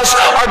of us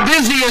are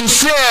busy in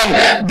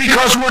sin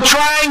because we're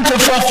trying to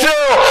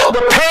fulfill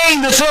the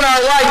pain that's in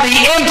our life, the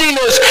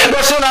emptiness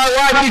that's in our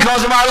life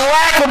because of our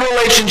lack of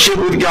relationship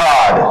with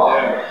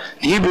God.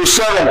 Hebrews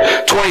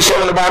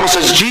 7:27, the Bible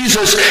says,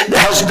 Jesus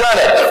has done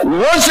it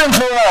once and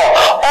for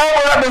all,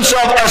 offered up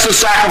himself as a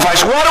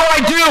sacrifice. What do I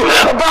do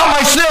about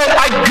my sin?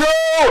 I go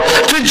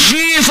to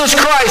Jesus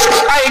Christ.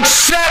 I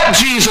accept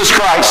Jesus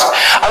Christ.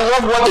 I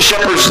love what the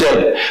shepherds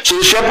did. So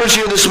the shepherds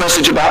hear this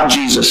message about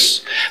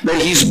Jesus,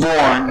 that he's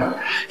born.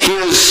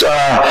 Here's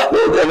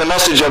the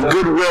message of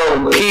goodwill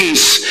and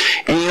peace.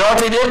 And you know what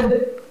they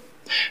did?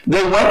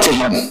 They went to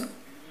him.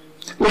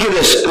 Look at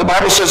this. The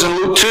Bible says in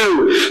Luke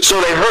 2, so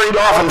they hurried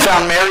off and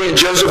found Mary and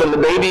Joseph and the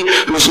baby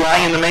who was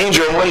lying in the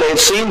manger. And when they had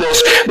seen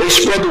this, they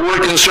spread the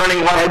word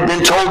concerning what had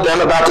been told them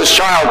about this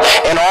child.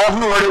 And all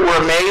who heard it were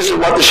amazed at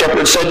what the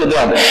shepherds said to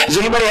them. Does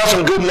anybody have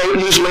some good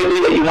news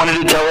lately that you wanted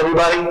to tell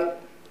everybody?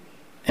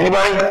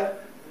 Anybody?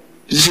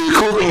 You see, the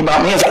cool thing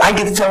about me is I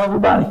get to tell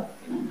everybody.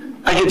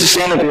 I get to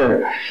stand up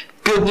here.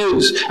 Good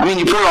news. I mean,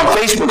 you put it on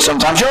Facebook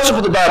sometimes. You also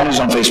put the bad news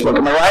on Facebook,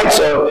 am I right?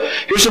 So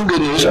here's some good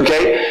news,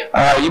 okay?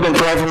 You've been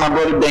praying for my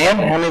brother Dan.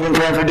 How many have been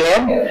praying for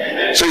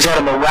Dan? So he's had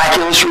a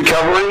miraculous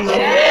recovery.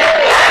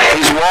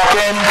 He's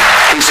walking.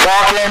 He's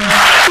talking.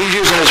 He's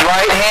using his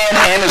right hand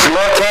and his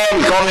left hand.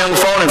 He called me on the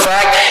phone. In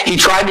fact, he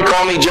tried to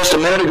call me just a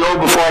minute ago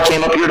before I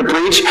came up here to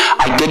preach.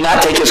 I did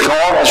not take his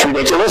call. That's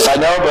ridiculous, I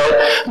know,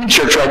 but I'm in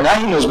church right now.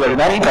 He knows better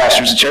than that. He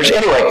pastors the church.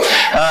 Anyway,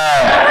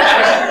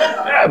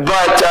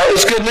 but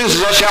it's good news.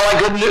 Does that sound like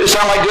good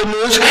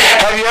news?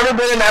 Have you ever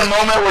been in that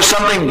moment where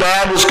something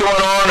bad was going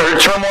on or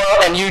turmoil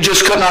and you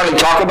just couldn't hardly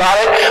talk about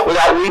it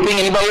without weeping?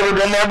 Anybody ever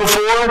been there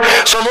before?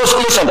 So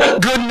listen,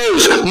 good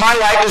news. My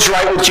life is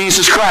right with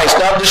Jesus Christ.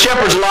 Now the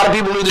shepherds, a lot of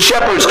people knew the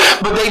shepherds,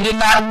 but they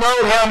did not know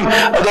him.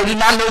 They did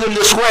not know them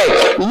this way.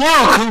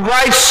 Luke, who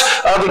writes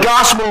the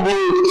Gospel of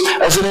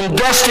Luke as an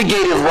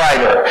investigative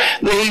writer,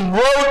 he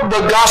wrote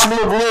the Gospel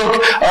of Luke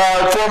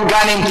for a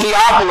guy named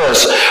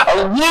Theophilus.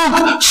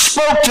 Luke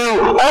spoke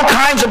to all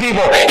kinds of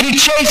people. He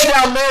chased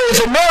down Mary and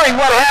said, Mary,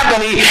 what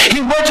happened?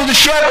 He went to the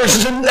shepherds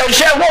and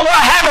said, what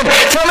happened?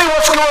 Tell me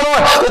what's going on.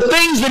 The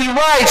things that he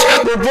writes,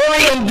 they're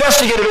very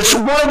investigative. It's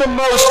one of the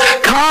most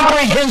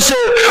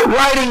comprehensive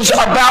writings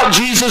about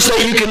Jesus that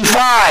you can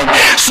find.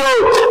 So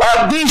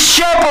these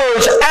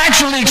shepherds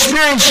actually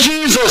experienced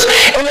Jesus,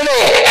 and then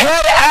they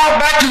head out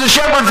back to the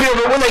shepherd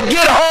field. But when they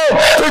get home,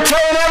 they're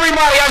telling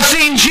everybody, I've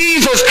seen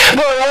Jesus.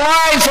 Their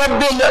lives have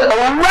been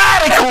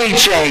radically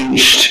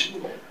changed.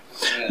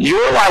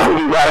 Your life will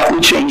be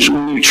radically changed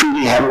when you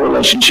truly have a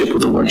relationship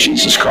with the Lord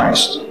Jesus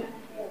Christ.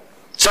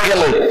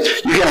 Secondly,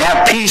 you can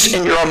have peace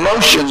in your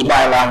emotions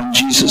by allowing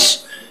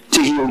Jesus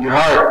to heal your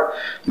heart.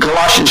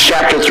 Colossians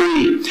chapter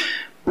 3,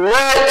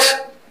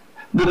 let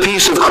the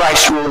peace of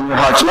Christ rule in your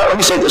hearts. Let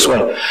me say it this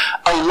way.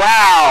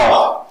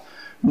 Allow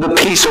the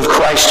peace of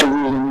Christ to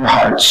rule in your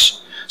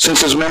hearts.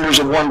 Since as members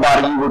of one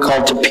body you were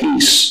called to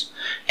peace.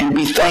 And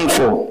be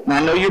thankful. And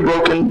I know you're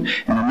broken,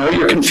 and I know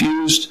you're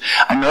confused.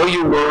 I know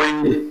you're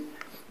worried.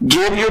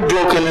 Give your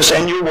brokenness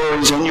and your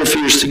worries and your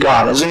fears to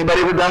God. Has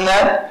anybody ever done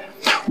that?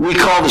 We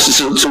call this,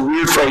 it's a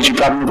weird phrase, you've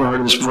probably never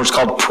heard of this before, it's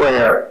called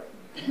prayer.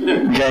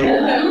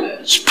 Okay?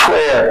 It's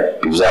prayer.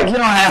 People say, you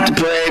don't have to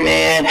pray,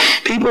 man.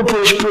 People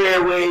push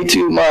prayer way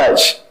too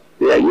much.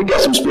 Yeah, you got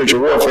some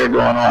spiritual warfare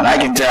going on, I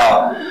can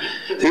tell.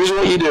 Here's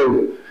what you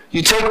do.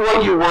 You take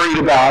what you're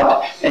worried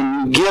about and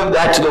you give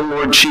that to the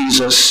Lord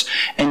Jesus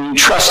and you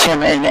trust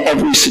him in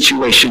every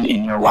situation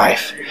in your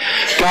life.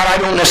 God, I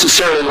don't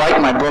necessarily like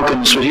my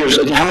brokenness, but here's,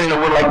 how many know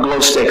we're like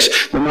glow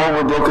sticks? The more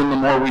we're broken, the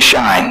more we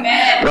shine.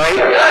 Right?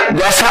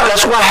 That's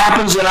what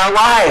happens in our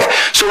life.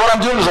 So what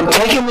I'm doing is I'm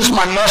taking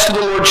my mess to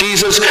the Lord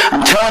Jesus,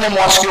 I'm telling him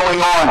what's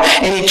going on,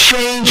 and he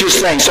changes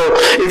things. So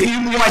if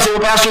you might say,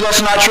 well, Pastor, that's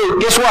not true.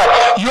 Guess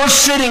what? You're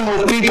sitting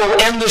with people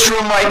in this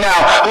room right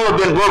now who have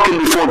been broken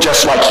before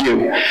just like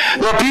you.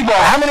 There are people,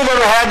 how many have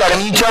ever had that?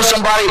 And you tell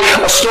somebody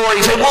a story,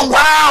 you say, well,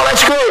 wow,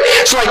 that's great.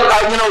 It's like,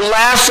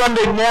 last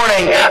Sunday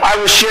morning, I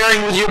was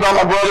sharing with you about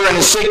my brother and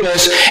his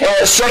sickness. And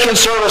at second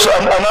service,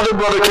 another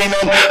brother came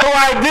in who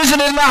I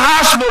visited in the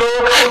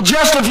hospital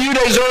just a few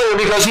days earlier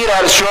because he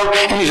had a stroke.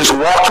 And he just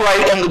walked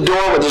right in the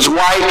door with his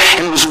wife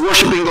and was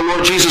worshiping the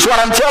Lord Jesus. What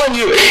I'm telling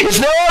you is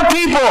there are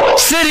people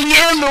sitting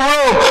in the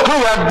room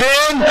who have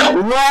been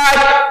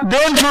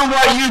through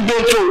what you've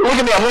been through. Look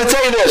at me, I'm going to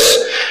tell you this.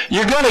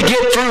 You're going to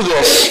get through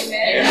this.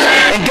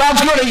 And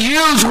God's going to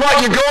use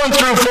what you're going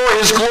through for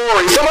His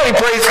glory. Somebody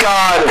praise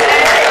God.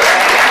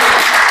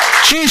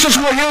 Jesus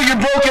will heal your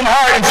broken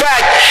heart. In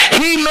fact,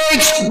 He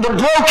makes the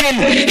broken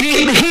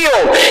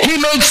healed. He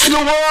makes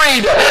the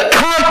worried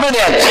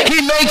confident.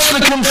 He makes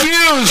the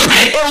confused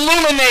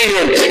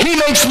illuminated. He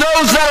makes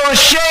those that are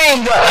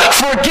ashamed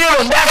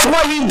forgiven. That's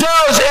what He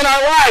does in our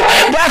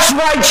life. That's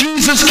why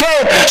Jesus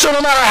came. So no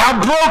matter how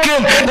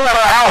broken, no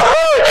matter how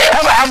hurt,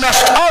 how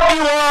messed up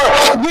you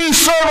are, we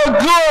serve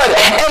a good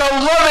and a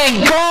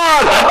loving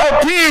God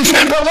of peace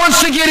that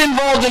wants to get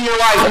involved in your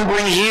life and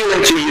bring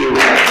healing to you.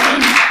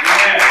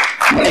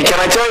 And can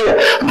I tell you,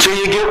 until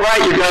you get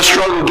right, you're going to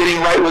struggle getting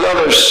right with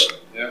others.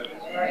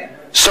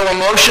 So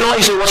emotionally,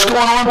 you say, what's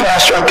going on,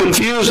 Pastor? I'm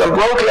confused, I'm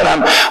broken,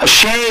 I'm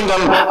ashamed,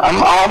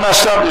 I'm all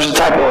messed up. There's a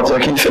typo up there.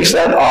 Can you fix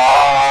that?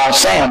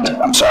 Sand.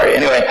 I'm sorry.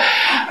 Anyway,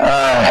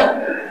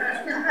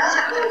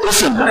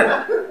 listen,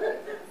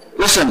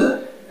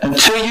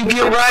 until you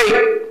get right,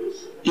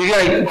 you're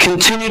going to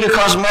continue to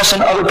cause mess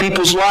in other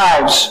people's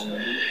lives.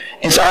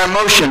 It's our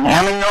emotion.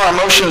 How many know our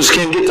emotions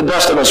can get the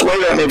best of us? Wait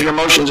a minute if your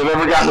emotions have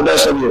ever gotten the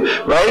best of you,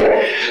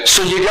 right?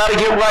 So you got to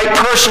get right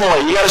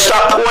personally. You got to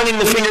stop pointing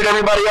the finger at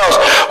everybody else.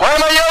 Why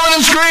am I yelling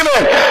and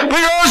screaming?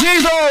 Because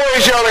he's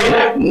always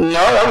yelling.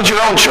 No, that was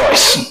your own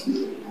choice.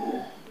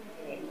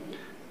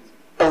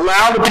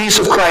 Allow the peace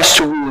of Christ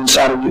to rule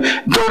inside of you.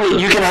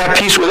 Thirdly, you can have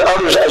peace with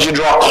others as you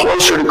draw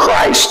closer to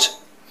Christ.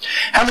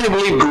 How many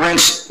believe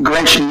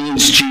Grinch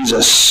needs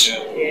Jesus?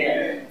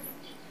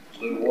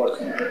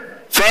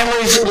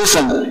 Families,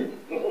 listen,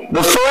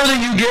 the further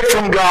you get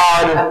from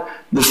God,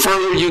 the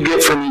further you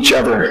get from each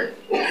other.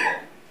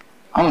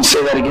 I'm going to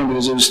say that again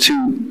because it was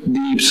too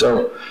deep.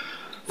 So,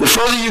 the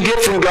further you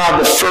get from God,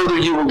 the further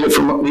you will get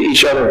from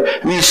each other.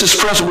 I mean, it's this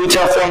principle we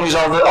tell families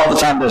all the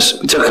time this.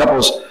 We tell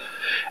couples.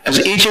 As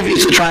each of you,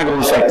 it's the triangle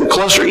effect. The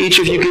closer each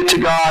of you get to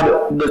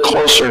God, the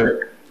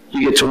closer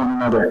you get to one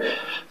another.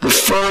 The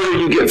further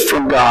you get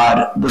from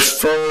God, the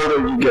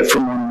further you get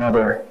from one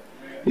another.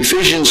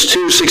 Ephesians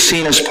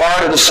 2:16, as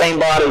part of the same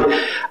body,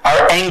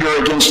 our anger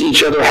against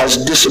each other has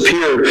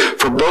disappeared,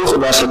 for both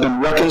of us have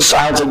been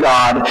reconciled to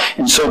God,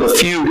 and so the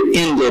feud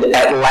ended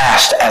at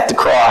last at the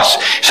cross.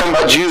 He's talking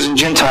about Jews and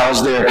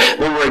Gentiles there.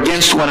 They were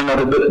against one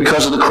another, but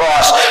because of the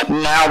cross,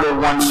 now they're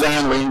one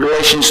family. In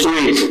Galatians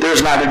 3,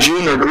 there's neither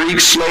Jew nor Greek,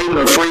 slave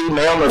nor free,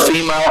 male nor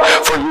female,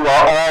 for you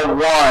are all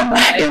one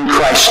in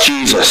Christ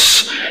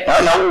Jesus.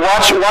 Now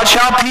watch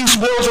how peace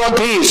builds on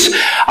peace.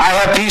 I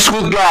have peace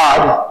with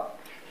God.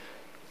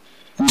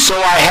 And so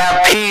I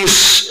have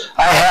peace.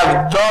 I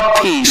have the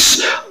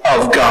peace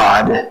of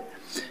God.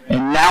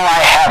 And now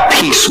I have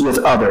peace with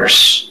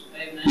others.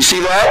 You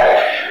see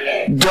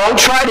that? Don't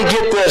try to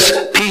get this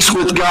peace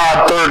with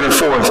God third or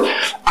fourth.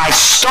 I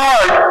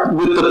start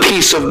with the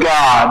peace of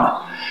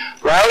God.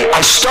 Right?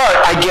 I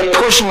get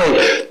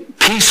personally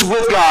peace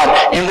with God,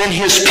 and then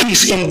His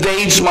peace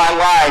invades my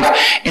life.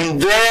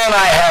 And then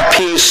I have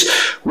peace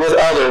with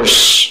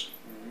others.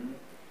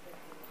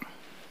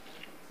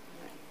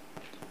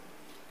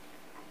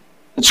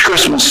 It's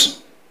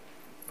Christmas.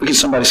 Look at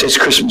somebody, say it's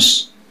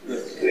Christmas.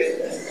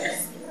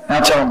 Now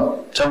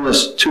tell them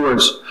this, 2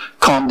 words.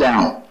 Calm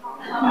down.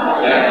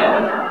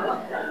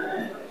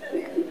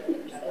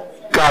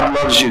 God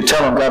loves you.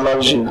 Tell them God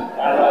loves you.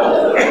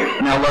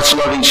 Now let's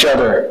love each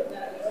other.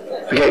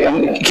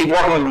 Okay, keep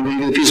walking with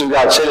me. The peace of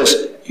God. Say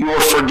this. You are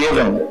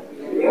forgiven.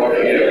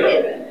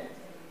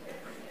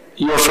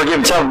 You are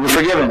forgiven. Tell them you're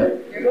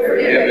forgiven.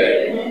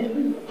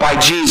 By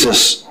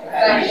Jesus.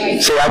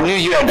 Say, I knew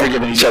you had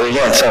forgiven each other.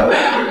 Yeah, so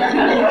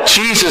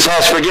Jesus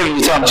has forgiven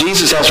you. Tell them,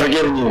 Jesus has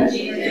forgiven you.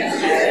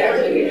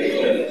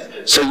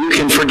 So you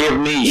can forgive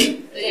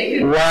me.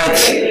 What?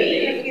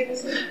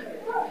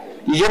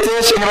 You get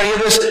this? Anybody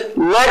get this?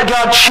 Let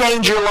God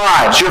change your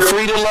lives. You're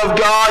free to love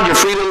God. You're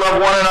free to love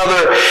one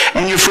another.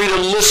 And you're free to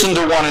listen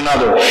to one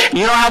another.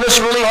 You know how this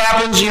really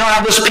happens? You know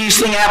how this peace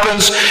thing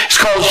happens? It's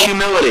called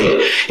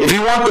humility. If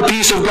you want the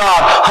peace of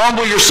God,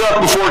 humble yourself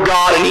before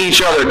God and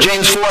each other.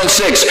 James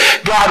 4:6.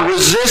 God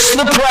resists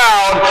the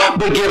proud,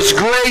 but gives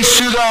grace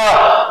to the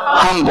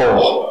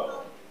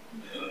humble.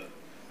 I'll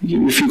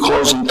give you a few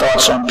closing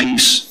thoughts on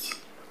peace.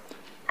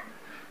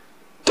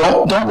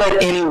 Don't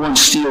let anyone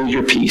steal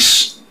your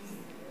peace.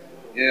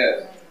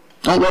 Yes.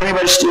 Don't let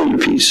anybody steal your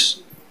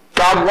peace.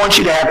 God wants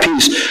you to have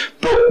peace,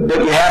 but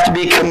you have to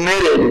be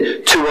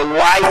committed to a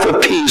life of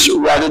peace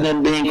rather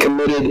than being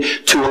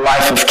committed to a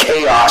life of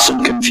chaos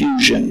and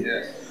confusion.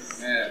 Yes.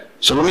 Amen.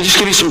 So let me just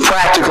give you some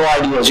practical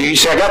ideas. You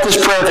say, I got this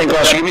prayer thing,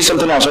 Pastor. Give me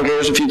something else. Okay,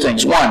 here's a few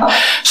things. 1,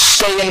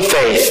 stay in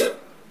faith.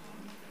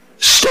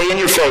 stay in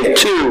your faith.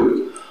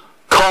 2,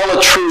 call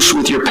a truce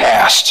with your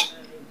past.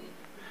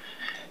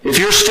 If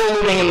you're still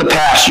living in the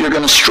past, you're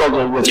going to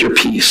struggle with your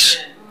peace.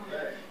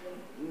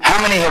 How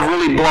many have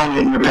really blown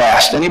it in your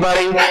past?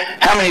 Anybody?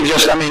 How many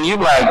just,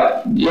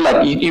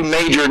 you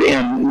majored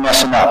in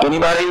messing up.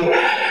 Anybody?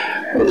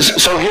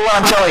 So here's what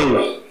I'm telling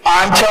you.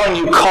 I'm telling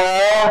you,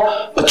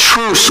 call a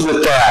truce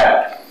with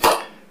that.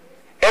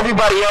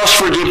 Everybody else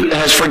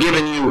has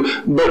forgiven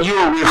you, but you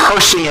are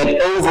rehearsing it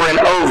over and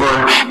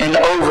over and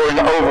over and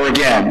over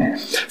again.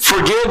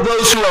 Forgive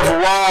those who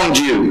have wronged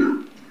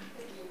you.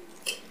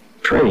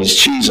 Praise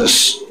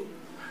Jesus.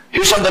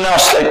 Here's something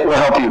else that will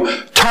help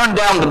you. Turn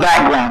down the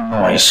background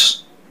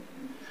noise.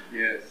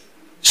 Yes.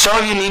 Some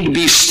of you need to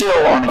be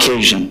still on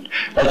occasion.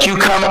 Like you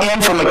come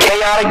in from a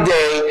chaotic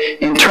day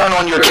and turn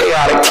on your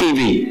chaotic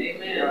TV.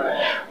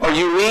 Amen. Or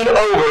you read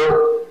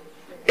over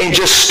and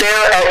just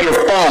stare at your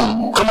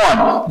phone. Come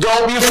on.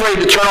 Don't be afraid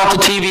to turn off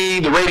the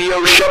TV, the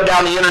radio, shut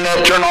down the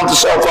internet, turn off the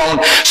cell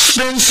phone.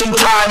 Spend some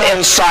time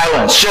in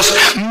silence. Just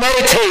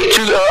meditate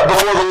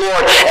before the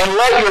Lord and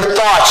let your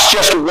thoughts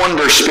just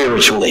wander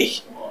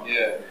spiritually.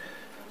 Yeah.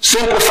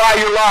 Simplify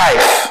your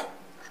life.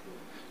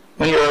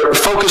 When you're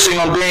focusing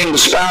on being the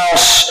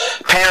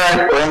spouse,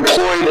 parent, or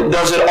employee that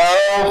does it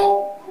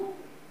all.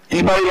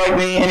 Anybody like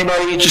me?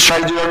 Anybody just try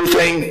to do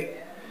everything?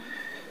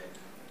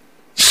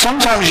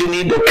 Sometimes you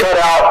need to cut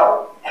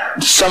out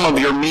some of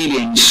your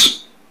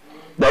meetings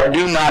that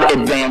do not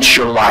advance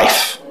your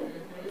life.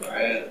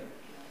 Right.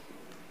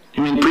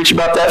 You mean preach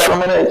about that for a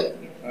minute?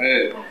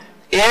 Right.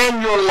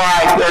 In your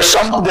life,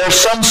 there's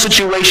some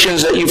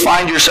situations that you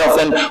find yourself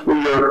in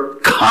where you're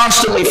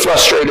constantly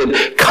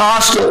frustrated,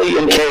 constantly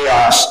in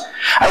chaos.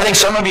 I think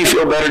some of you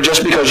feel better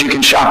just because you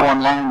can shop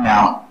online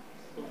now.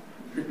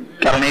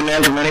 Got an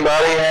amen from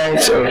anybody?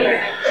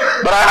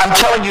 But I'm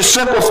telling you,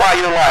 simplify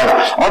your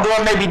life. Although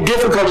it may be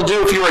difficult to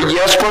do if you're a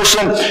yes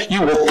person,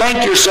 you will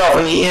thank yourself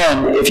in the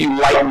end if you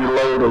lighten your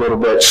load a little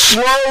bit.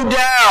 Slow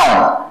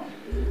down.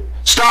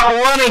 Stop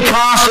running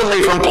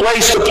constantly from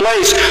place to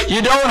place.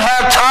 You don't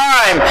have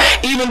time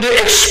even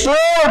to explore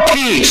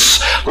peace,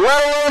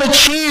 let alone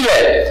achieve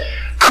it.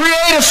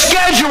 Create a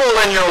schedule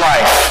in your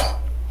life.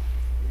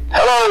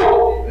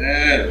 Hello?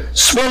 Amen.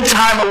 Spend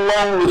time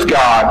alone with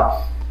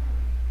God.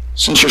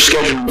 Since you're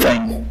scheduling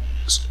thing,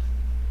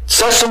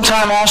 set some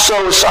time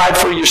also aside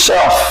for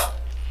yourself.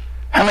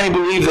 How many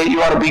believe that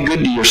you ought to be good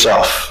to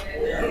yourself?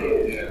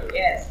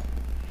 Yes.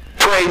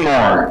 Pray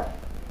more.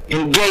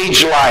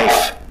 Engage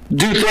life.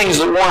 Do things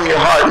that warm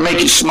your heart and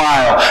make you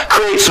smile.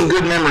 Create some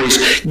good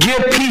memories. Give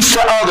peace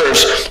to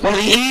others. One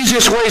of the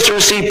easiest ways to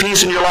receive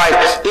peace in your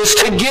life is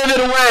to give it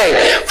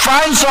away.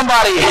 Find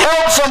somebody.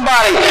 Help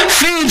somebody.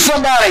 Feed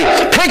somebody.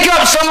 Pick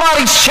up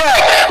somebody's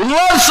check.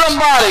 Love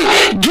somebody.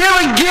 Give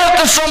a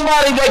gift to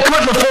somebody that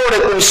couldn't afford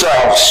it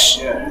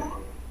themselves.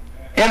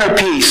 Inner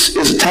peace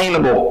is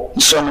attainable in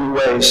so many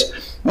ways.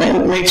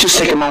 Let me just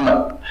take a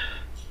moment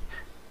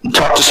and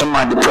talk to some of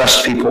my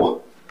depressed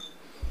people.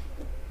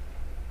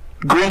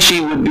 Grinchy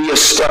would be a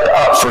step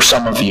up for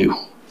some of you.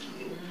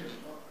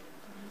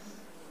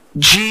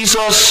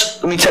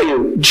 Jesus, let me tell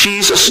you,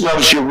 Jesus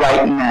loves you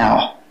right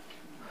now.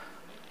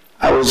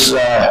 I was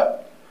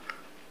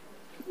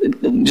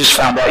just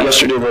found out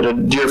yesterday that a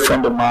dear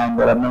friend of mine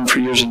that I've known for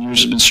years and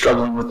years has been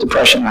struggling with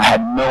depression. I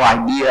had no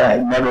idea. I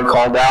had never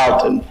called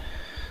out and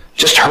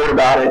just heard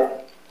about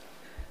it.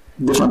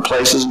 Different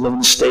places, live in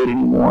the state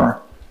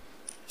anymore.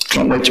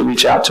 Can't wait to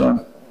reach out to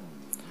him.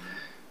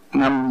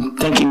 And I'm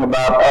thinking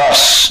about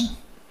us.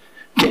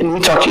 Let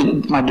me talk to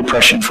you, my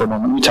depression for a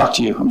moment. Let me talk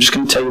to you. I'm just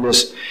going to tell you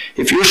this.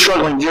 If you're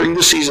struggling during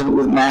the season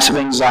with massive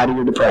anxiety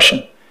or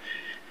depression,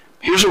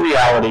 here's a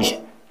reality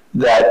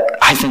that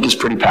I think is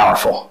pretty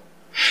powerful.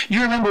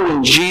 You remember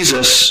when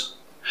Jesus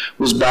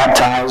was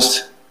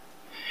baptized,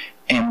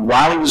 and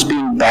while he was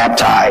being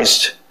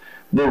baptized,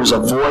 there was a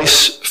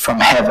voice from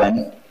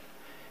heaven,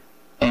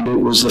 and it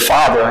was the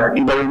Father.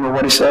 Anybody remember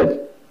what he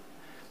said?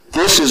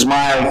 This is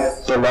my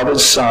beloved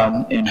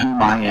Son, in whom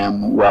I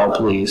am well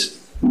pleased.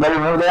 Anybody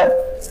remember that?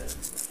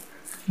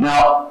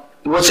 Now,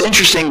 what's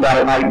interesting about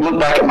it, and I look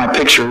back at my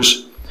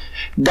pictures,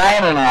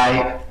 Diane and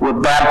I were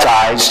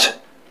baptized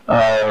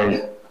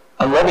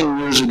 11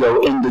 years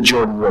ago in the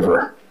Jordan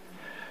River,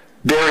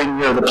 very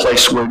near the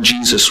place where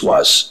Jesus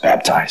was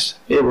baptized.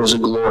 It was a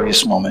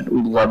glorious moment.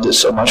 We loved it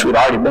so much. We'd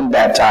already been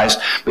baptized.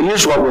 But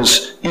here's what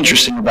was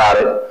interesting about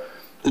it.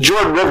 The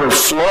Jordan River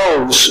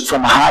flows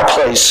from a high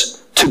place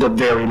to the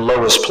very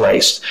lowest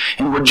place.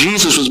 And where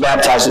Jesus was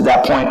baptized at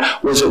that point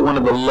was at one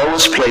of the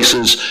lowest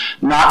places,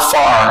 not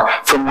far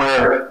from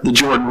where the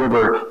Jordan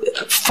River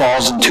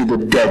falls into the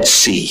Dead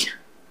Sea.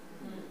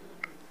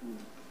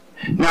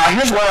 Now,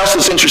 here's what else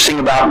is interesting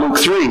about Luke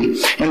 3,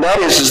 and that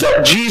is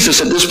that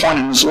Jesus at this point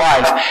in his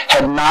life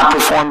had not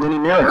performed any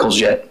miracles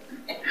yet.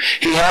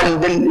 He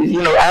hadn't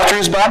been, after he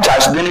was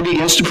baptized, then he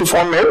begins to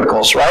perform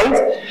miracles, right?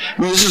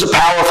 I mean, this is a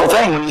powerful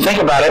thing when you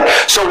think about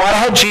it. So what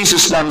had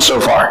Jesus done so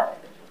far?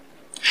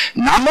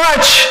 Not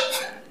much.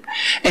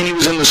 and he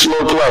was in this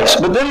low place.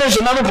 But then there's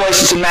another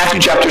place. It's in Matthew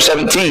chapter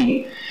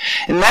 17.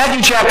 In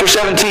Matthew chapter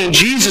 17,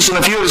 Jesus and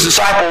a few of his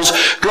disciples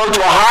go to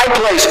a high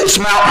place. It's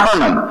Mount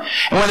Hermon.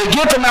 And when they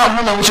get to Mount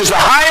Hermon, which is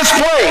the highest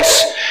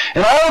place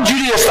in all of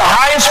Judea, it's the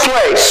highest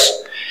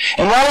place.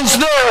 And while he's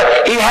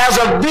there, he has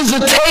a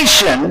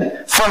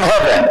visitation from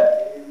heaven.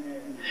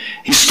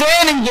 He's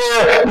standing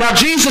there. Now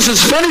Jesus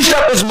has finished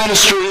up his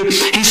ministry.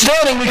 He's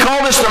standing, we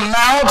call this the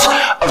Mount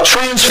of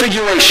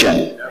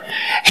Transfiguration.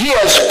 He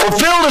has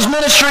fulfilled his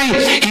ministry.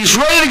 He's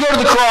ready to go to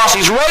the cross.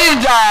 He's ready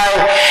to die.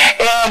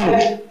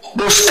 And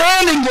they're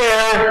standing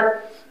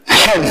there.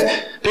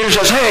 And Peter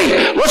says,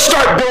 hey, let's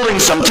start building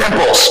some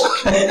temples.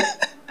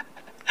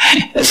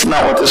 That's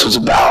not what this was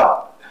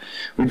about.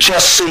 We're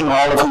just seeing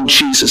all of who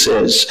Jesus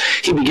is.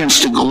 He begins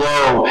to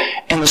glow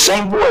in the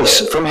same voice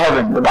from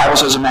heaven. The Bible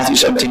says in Matthew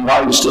 17, while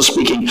he was still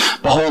speaking,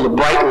 behold, a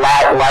bright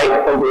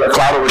light over a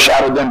cloud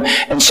overshadowed them,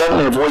 and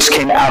suddenly a voice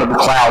came out of the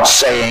cloud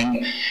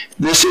saying,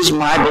 this is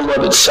my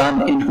beloved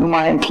Son, in whom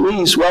I am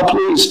pleased, well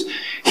pleased.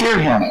 Hear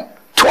him.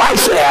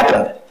 Twice it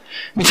happened.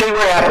 Let me tell you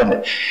where it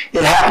happened.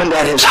 It happened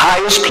at his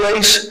highest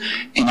place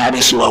and at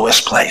his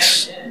lowest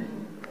place.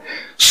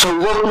 So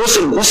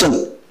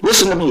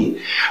listen to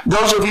me.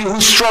 Those of you who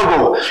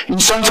struggle,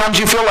 and sometimes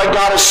you feel like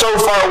God is so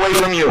far away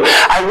from you,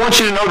 I want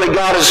you to know that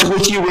God is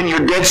with you in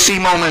your Dead Sea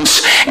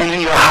moments and in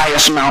your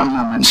highest mountain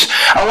moments.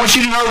 I want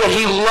you to know that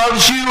he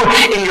loves you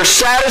in your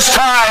saddest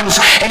times,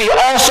 and he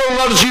also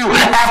loves you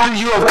after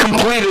you have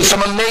completed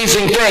some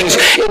amazing things.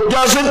 It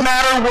doesn't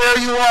matter where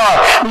you are.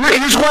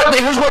 Here's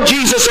what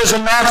Jesus says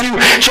in Matthew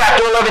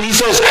chapter 11. He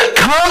says,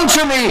 come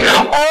to me,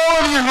 all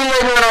of you who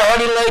labor and are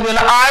heavy laden, and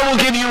I will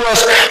give you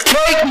rest.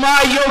 Take my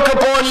yoke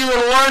upon you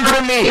and learn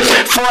from me,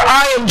 for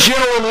I am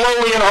gentle and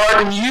lowly in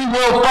heart, and you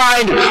will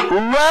find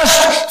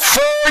rest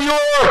for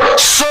your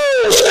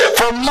souls.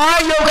 For my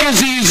yoke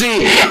is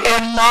easy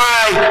and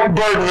my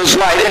burden is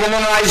light. And then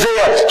in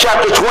Isaiah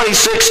chapter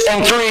 26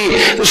 and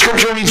 3, the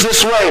scripture reads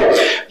this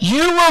way,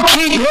 you will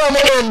keep him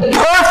in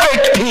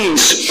perfect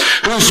peace,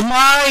 whose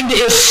mind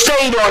is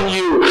stayed on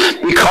you,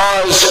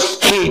 because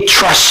he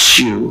trusts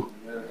you.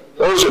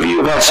 Those of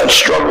you who have had such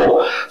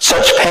struggle,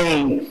 such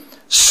pain,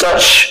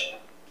 such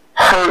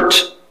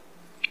hurt,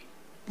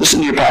 listen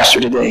to your pastor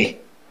today.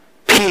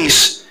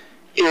 Peace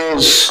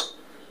is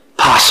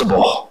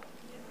possible.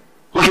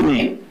 Look at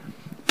me.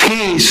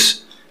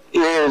 Peace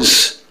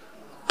is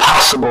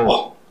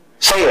possible.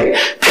 Say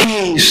it.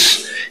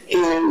 Peace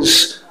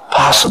is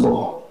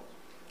possible.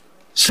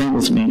 Sing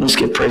with me. Let's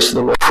give praise to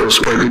the Lord for his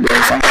word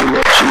today. Thank you,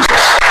 Lord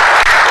Jesus.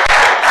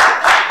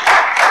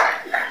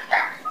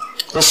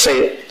 Let's say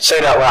it. Say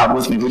it out loud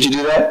with me. Would you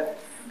do that?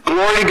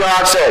 Glory to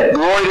God. Say it.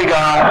 Glory to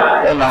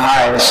God in the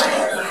highest.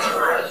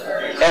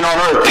 And on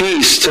earth,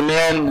 peace to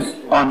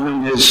men on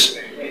whom his...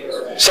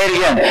 Say it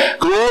again.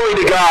 Glory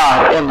to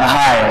God in the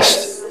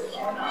highest.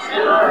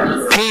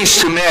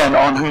 Peace to men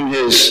on whom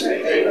his...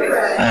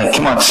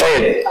 come on,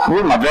 say it. Who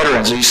are my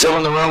veterans? Are you still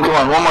in the room? Come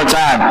on, one more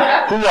time.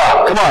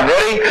 Hoorah. Come on,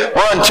 ready?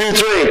 1, 2,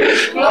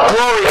 3.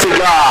 Glory to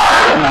God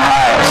in the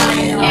highest.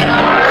 And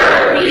on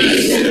earth,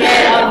 peace to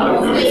men on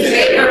whom his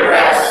sacred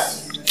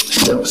rest.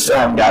 Still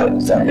haven't got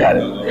it. Still haven't got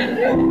it.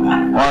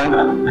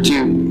 1,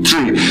 2,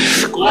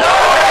 3. Glory to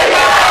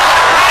God.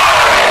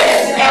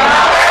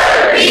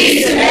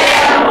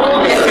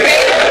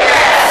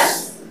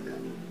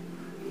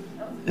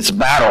 It's a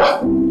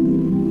battle,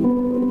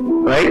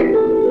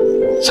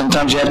 right?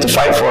 Sometimes you have to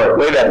fight for it.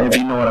 Wait a minute if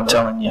you know what I'm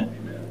telling you.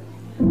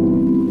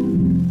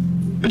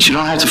 But you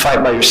don't have to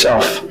fight by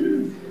yourself,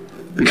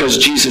 because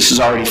Jesus has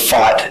already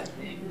fought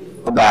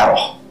the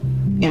battle.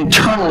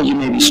 Internally you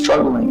may be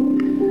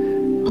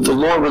struggling, but the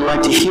Lord would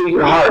like to heal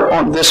your heart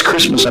on this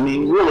Christmas. I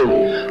mean,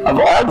 really, of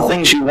all the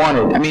things you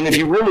wanted, I mean, if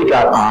you really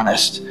got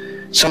honest,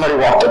 somebody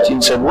walked up to you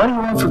and said, what do you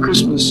want for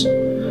Christmas?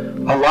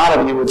 A lot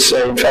of you would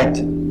say, in fact,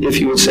 if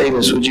you would say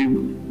this, would you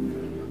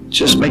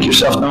just make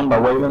yourself known by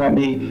waving at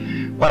me?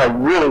 What I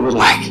really would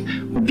like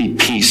would be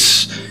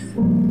peace.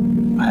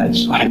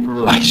 What I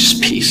really like is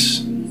just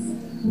peace.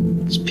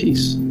 It's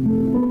peace. You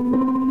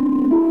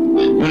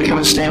want to come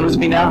and stand with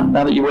me now?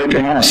 Now that you waved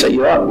your hand, I set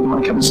you up. You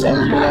want to come and stand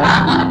with me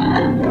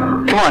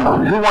now? Come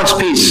on. Who wants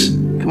peace?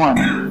 Come on.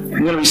 I'm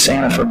going to be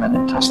Santa for a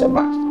minute. Toss that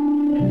box.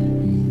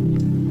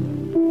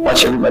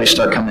 Watch everybody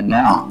start coming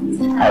now.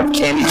 I have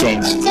candy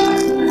canes.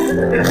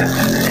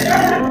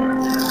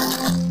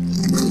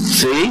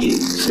 See?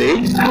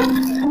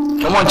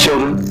 Come on,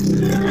 children.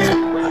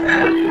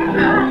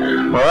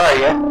 Where are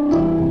you?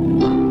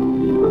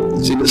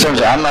 See, but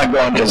seriously, I'm not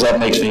going because that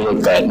makes me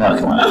look bad. No,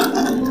 come on.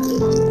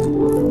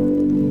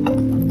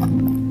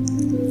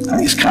 I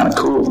think it's kind of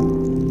cool.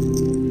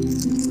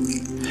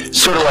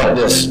 Sort of like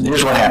this.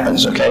 Here's what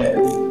happens, okay?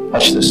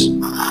 Watch this.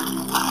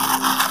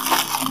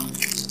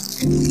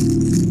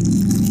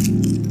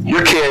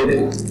 Your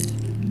kid,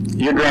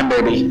 your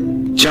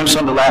grandbaby, jumps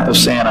on the lap of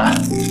Santa,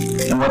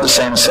 and what does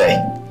Santa say?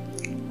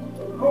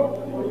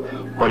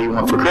 What do you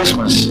want for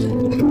Christmas?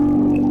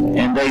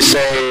 And they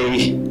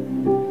say,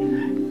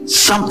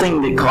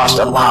 something that costs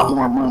a lot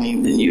more money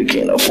than you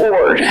can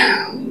afford.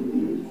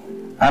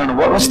 I don't know.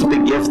 What's the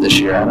big gift this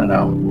year? I don't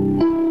know.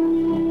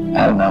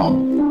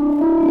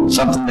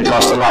 Something that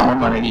costs a lot more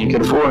money than you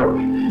could afford.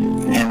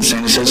 And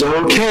Santa says,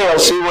 okay, I'll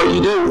see what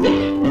you do.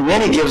 And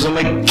then he gives them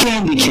a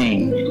candy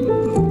cane.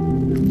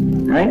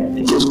 Right?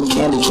 He gives them a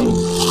candy cane.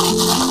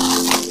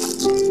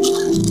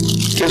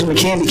 Gives them a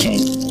candy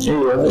cane. There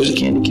you go. There's a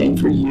candy cane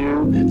for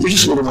you. They're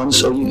just little ones,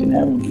 so you can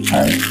have them.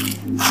 All right.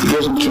 He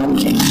gives them a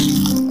candy cane.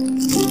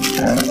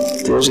 All right.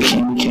 There's a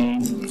candy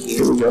cane.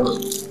 Here we go.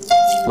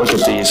 Look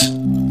at these.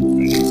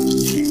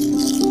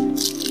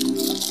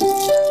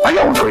 I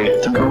got one for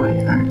you. Don't go away.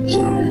 All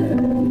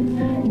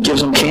right. He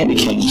gives them candy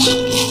canes.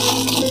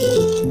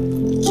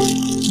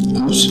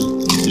 Oops.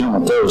 You don't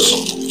want those.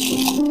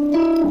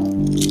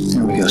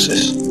 There we go,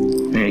 sis.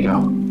 There you go.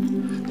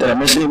 Did I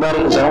miss anybody?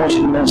 Because I don't want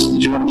you to miss.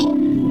 Did you want to?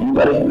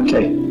 Anybody?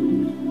 Okay.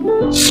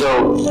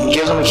 So he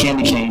gives them a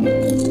candy cane.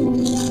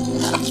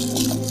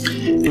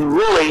 And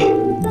really,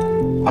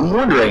 I'm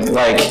wondering,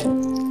 like,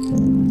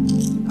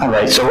 all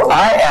right, so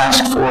I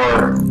asked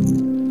for,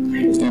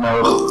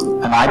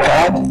 an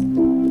iPad,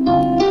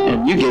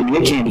 and you gave me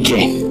a candy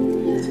cane.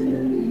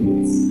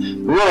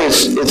 Really,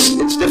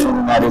 it's different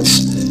than that.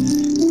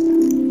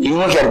 You can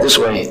look at it this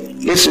way.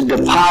 It's a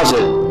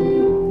deposit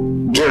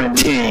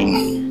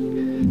guaranteeing.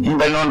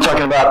 Anybody know what I'm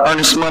talking about?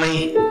 Earnest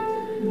money?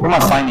 We're my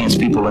finance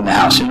people in the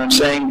house, you know what I'm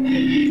saying?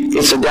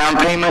 It's a down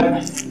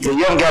payment.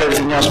 You haven't got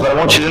everything else, but I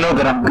want you to know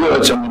that I'm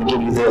good, so I'm going to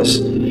give you this.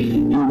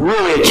 And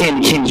really, a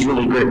candy cane is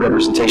really a great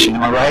representation,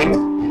 am I right?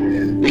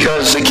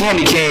 Because the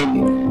candy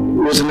cane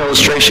was an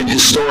illustration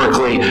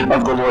historically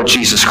of the Lord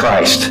Jesus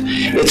Christ.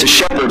 It's a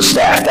shepherd's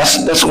staff.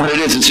 That's what it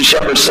is. It's a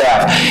shepherd's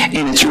staff.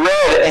 And it's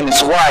red and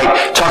it's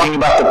white, talking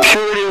about the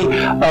purity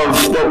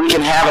that we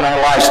can have in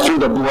our lives through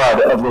the blood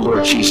of the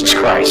Lord Jesus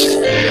Christ.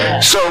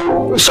 So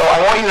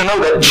I want you to know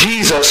that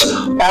Jesus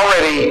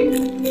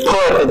already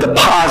put a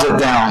deposit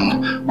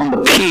down on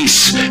the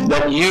peace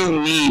that you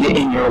need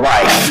in your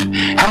life.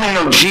 How many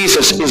know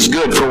Jesus is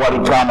good for what he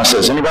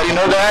promises? Anybody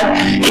know that?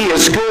 He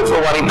is good for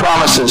what he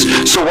promises.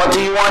 So what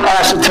do you want?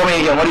 Ask it. Tell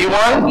me again. What do you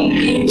want?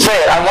 Say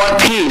it. I want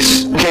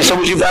peace. Okay, so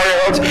would you bow your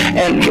heads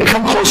and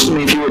come close to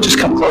me if you would. Just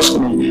come close to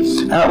me.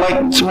 And I'd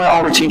like some of my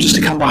altar team just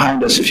to come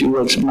behind us if you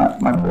would. Some of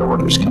my prayer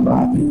workers come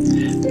behind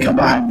me. Come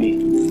behind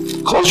me.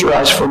 Close your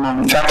eyes for a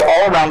moment. In fact,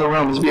 all around the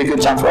room. This would be a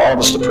good time for all of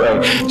us to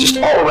pray. Just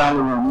all around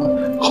the room.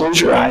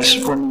 Close your eyes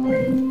for a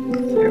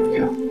moment. There we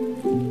go.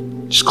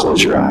 Just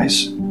close your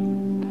eyes.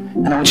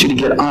 And I want you to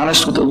get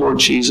honest with the Lord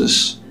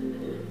Jesus.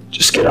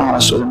 Just get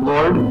honest with him.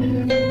 Lord,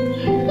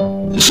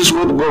 this is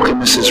where the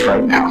brokenness is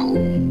right now.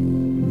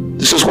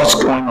 This is what's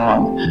going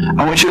on.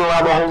 I want you to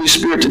allow the Holy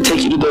Spirit to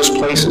take you to those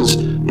places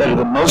that are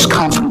the most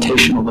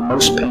confrontational, the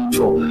most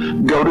painful.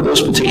 Go to those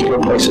particular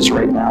places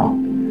right now.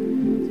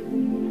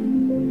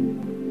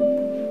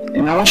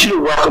 And I want you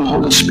to welcome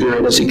Holy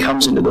Spirit as he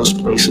comes into those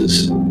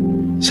places.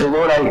 Say,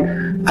 Lord,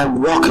 I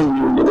welcome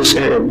you into this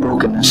area of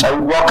brokenness. I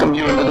welcome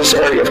you into this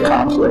area of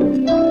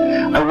conflict.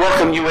 I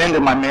welcome you into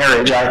my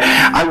marriage.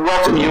 I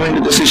welcome you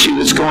into this issue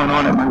that's going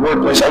on at my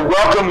workplace. I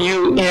welcome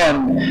you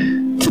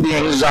in to the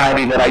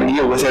anxiety that I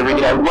deal with every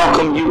day. I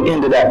welcome you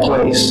into that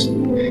place.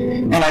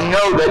 And I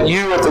know that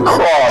you at the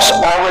cross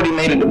already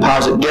made a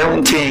deposit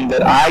guaranteeing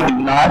that I do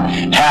not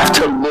have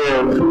to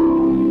live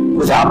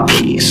without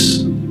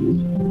peace.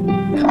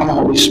 Come,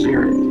 Holy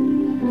Spirit.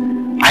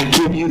 I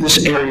give you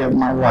this area of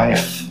my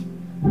life.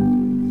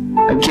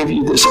 I give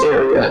you this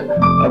area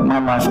of my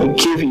life. I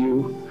give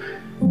you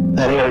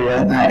that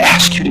area, and I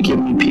ask you to give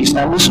me peace.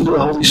 Now listen to the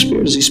Holy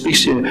Spirit as he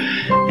speaks to you.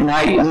 And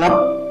I'm not,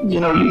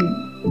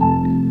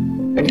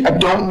 I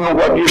don't know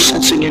what you're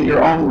sensing in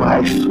your own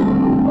life,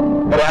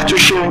 but after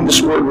sharing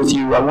this word with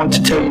you, I want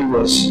to tell you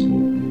this.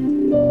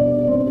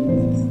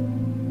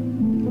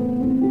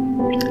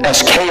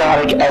 As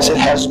chaotic as it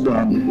has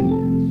been,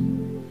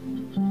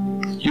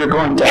 you're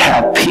going to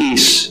have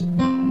peace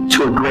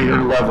to a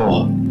greater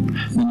level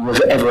than you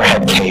have ever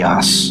had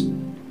chaos.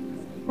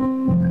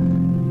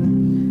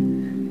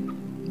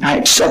 I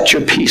accept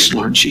your peace,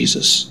 Lord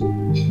Jesus.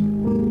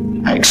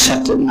 I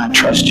accept it and I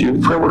trust you.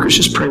 Prayer workers,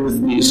 just pray with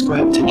me. Just go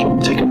ahead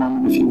and take a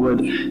moment if you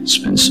would.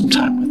 Spend some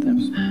time with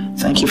them.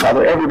 Thank you,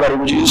 Father. Everybody,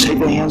 would you just take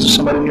the hands of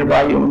somebody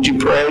nearby you? Would you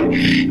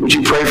pray? Would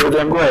you pray for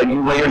them? Go ahead.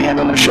 You lay your hand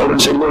on their shoulder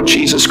and say, Lord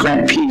Jesus,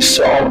 grant peace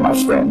to all of my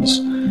friends.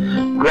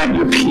 Grant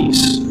your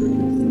peace.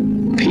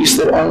 Peace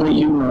that only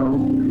you know.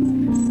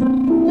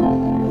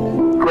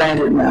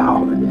 Grant it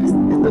now.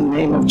 In the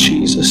name of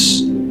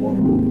Jesus.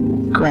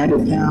 Grant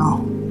it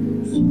now.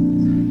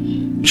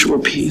 Your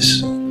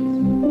peace.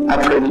 I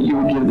pray that you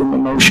would give them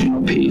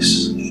emotional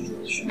peace.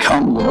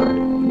 Come, Lord.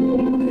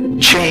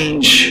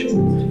 Change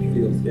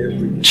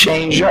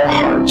our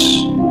hearts.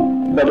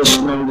 Let us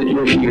know that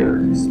you're here.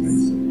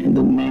 In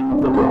the name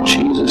of the Lord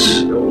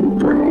Jesus, we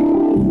pray.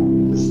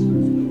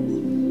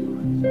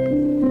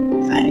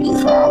 Thank you,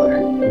 Father.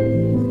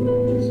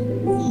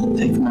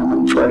 Take a moment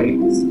and pray.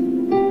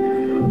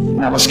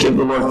 Now let's give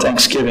the Lord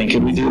thanksgiving.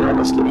 Can we do that?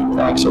 Let's give him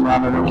thanks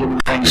around and give him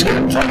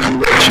thanksgiving. Thank you,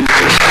 Lord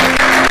Jesus.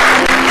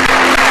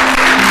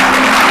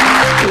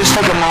 Just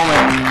take a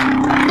moment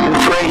and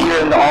pray here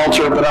in the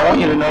altar. but I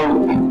want you to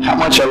know how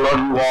much I love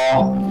you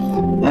all.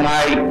 And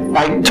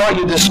I taught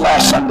you this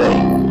last Sunday,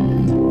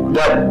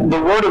 that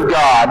the Word of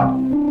God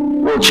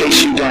will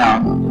chase you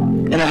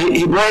down. And a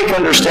Hebraic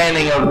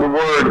understanding of the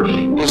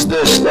Word is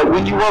this, that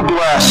when you are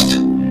blessed,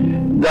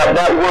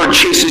 that Word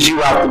chases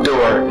you out the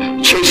door,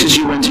 chases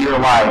you into your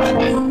life.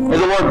 May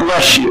the Lord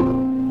bless you.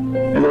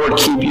 May the Lord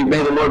keep you.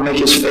 May the Lord make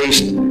His face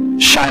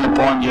shine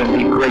upon you and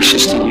be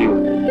gracious to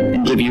you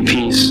and give you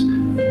peace.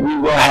 We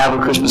will have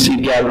a Christmas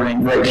Eve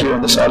gathering right here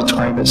in this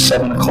auditorium at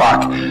 7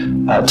 o'clock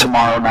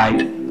tomorrow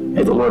night.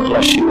 May the Lord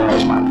bless you. That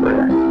is my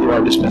prayer. You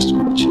are dismissed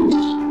with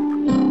Jesus.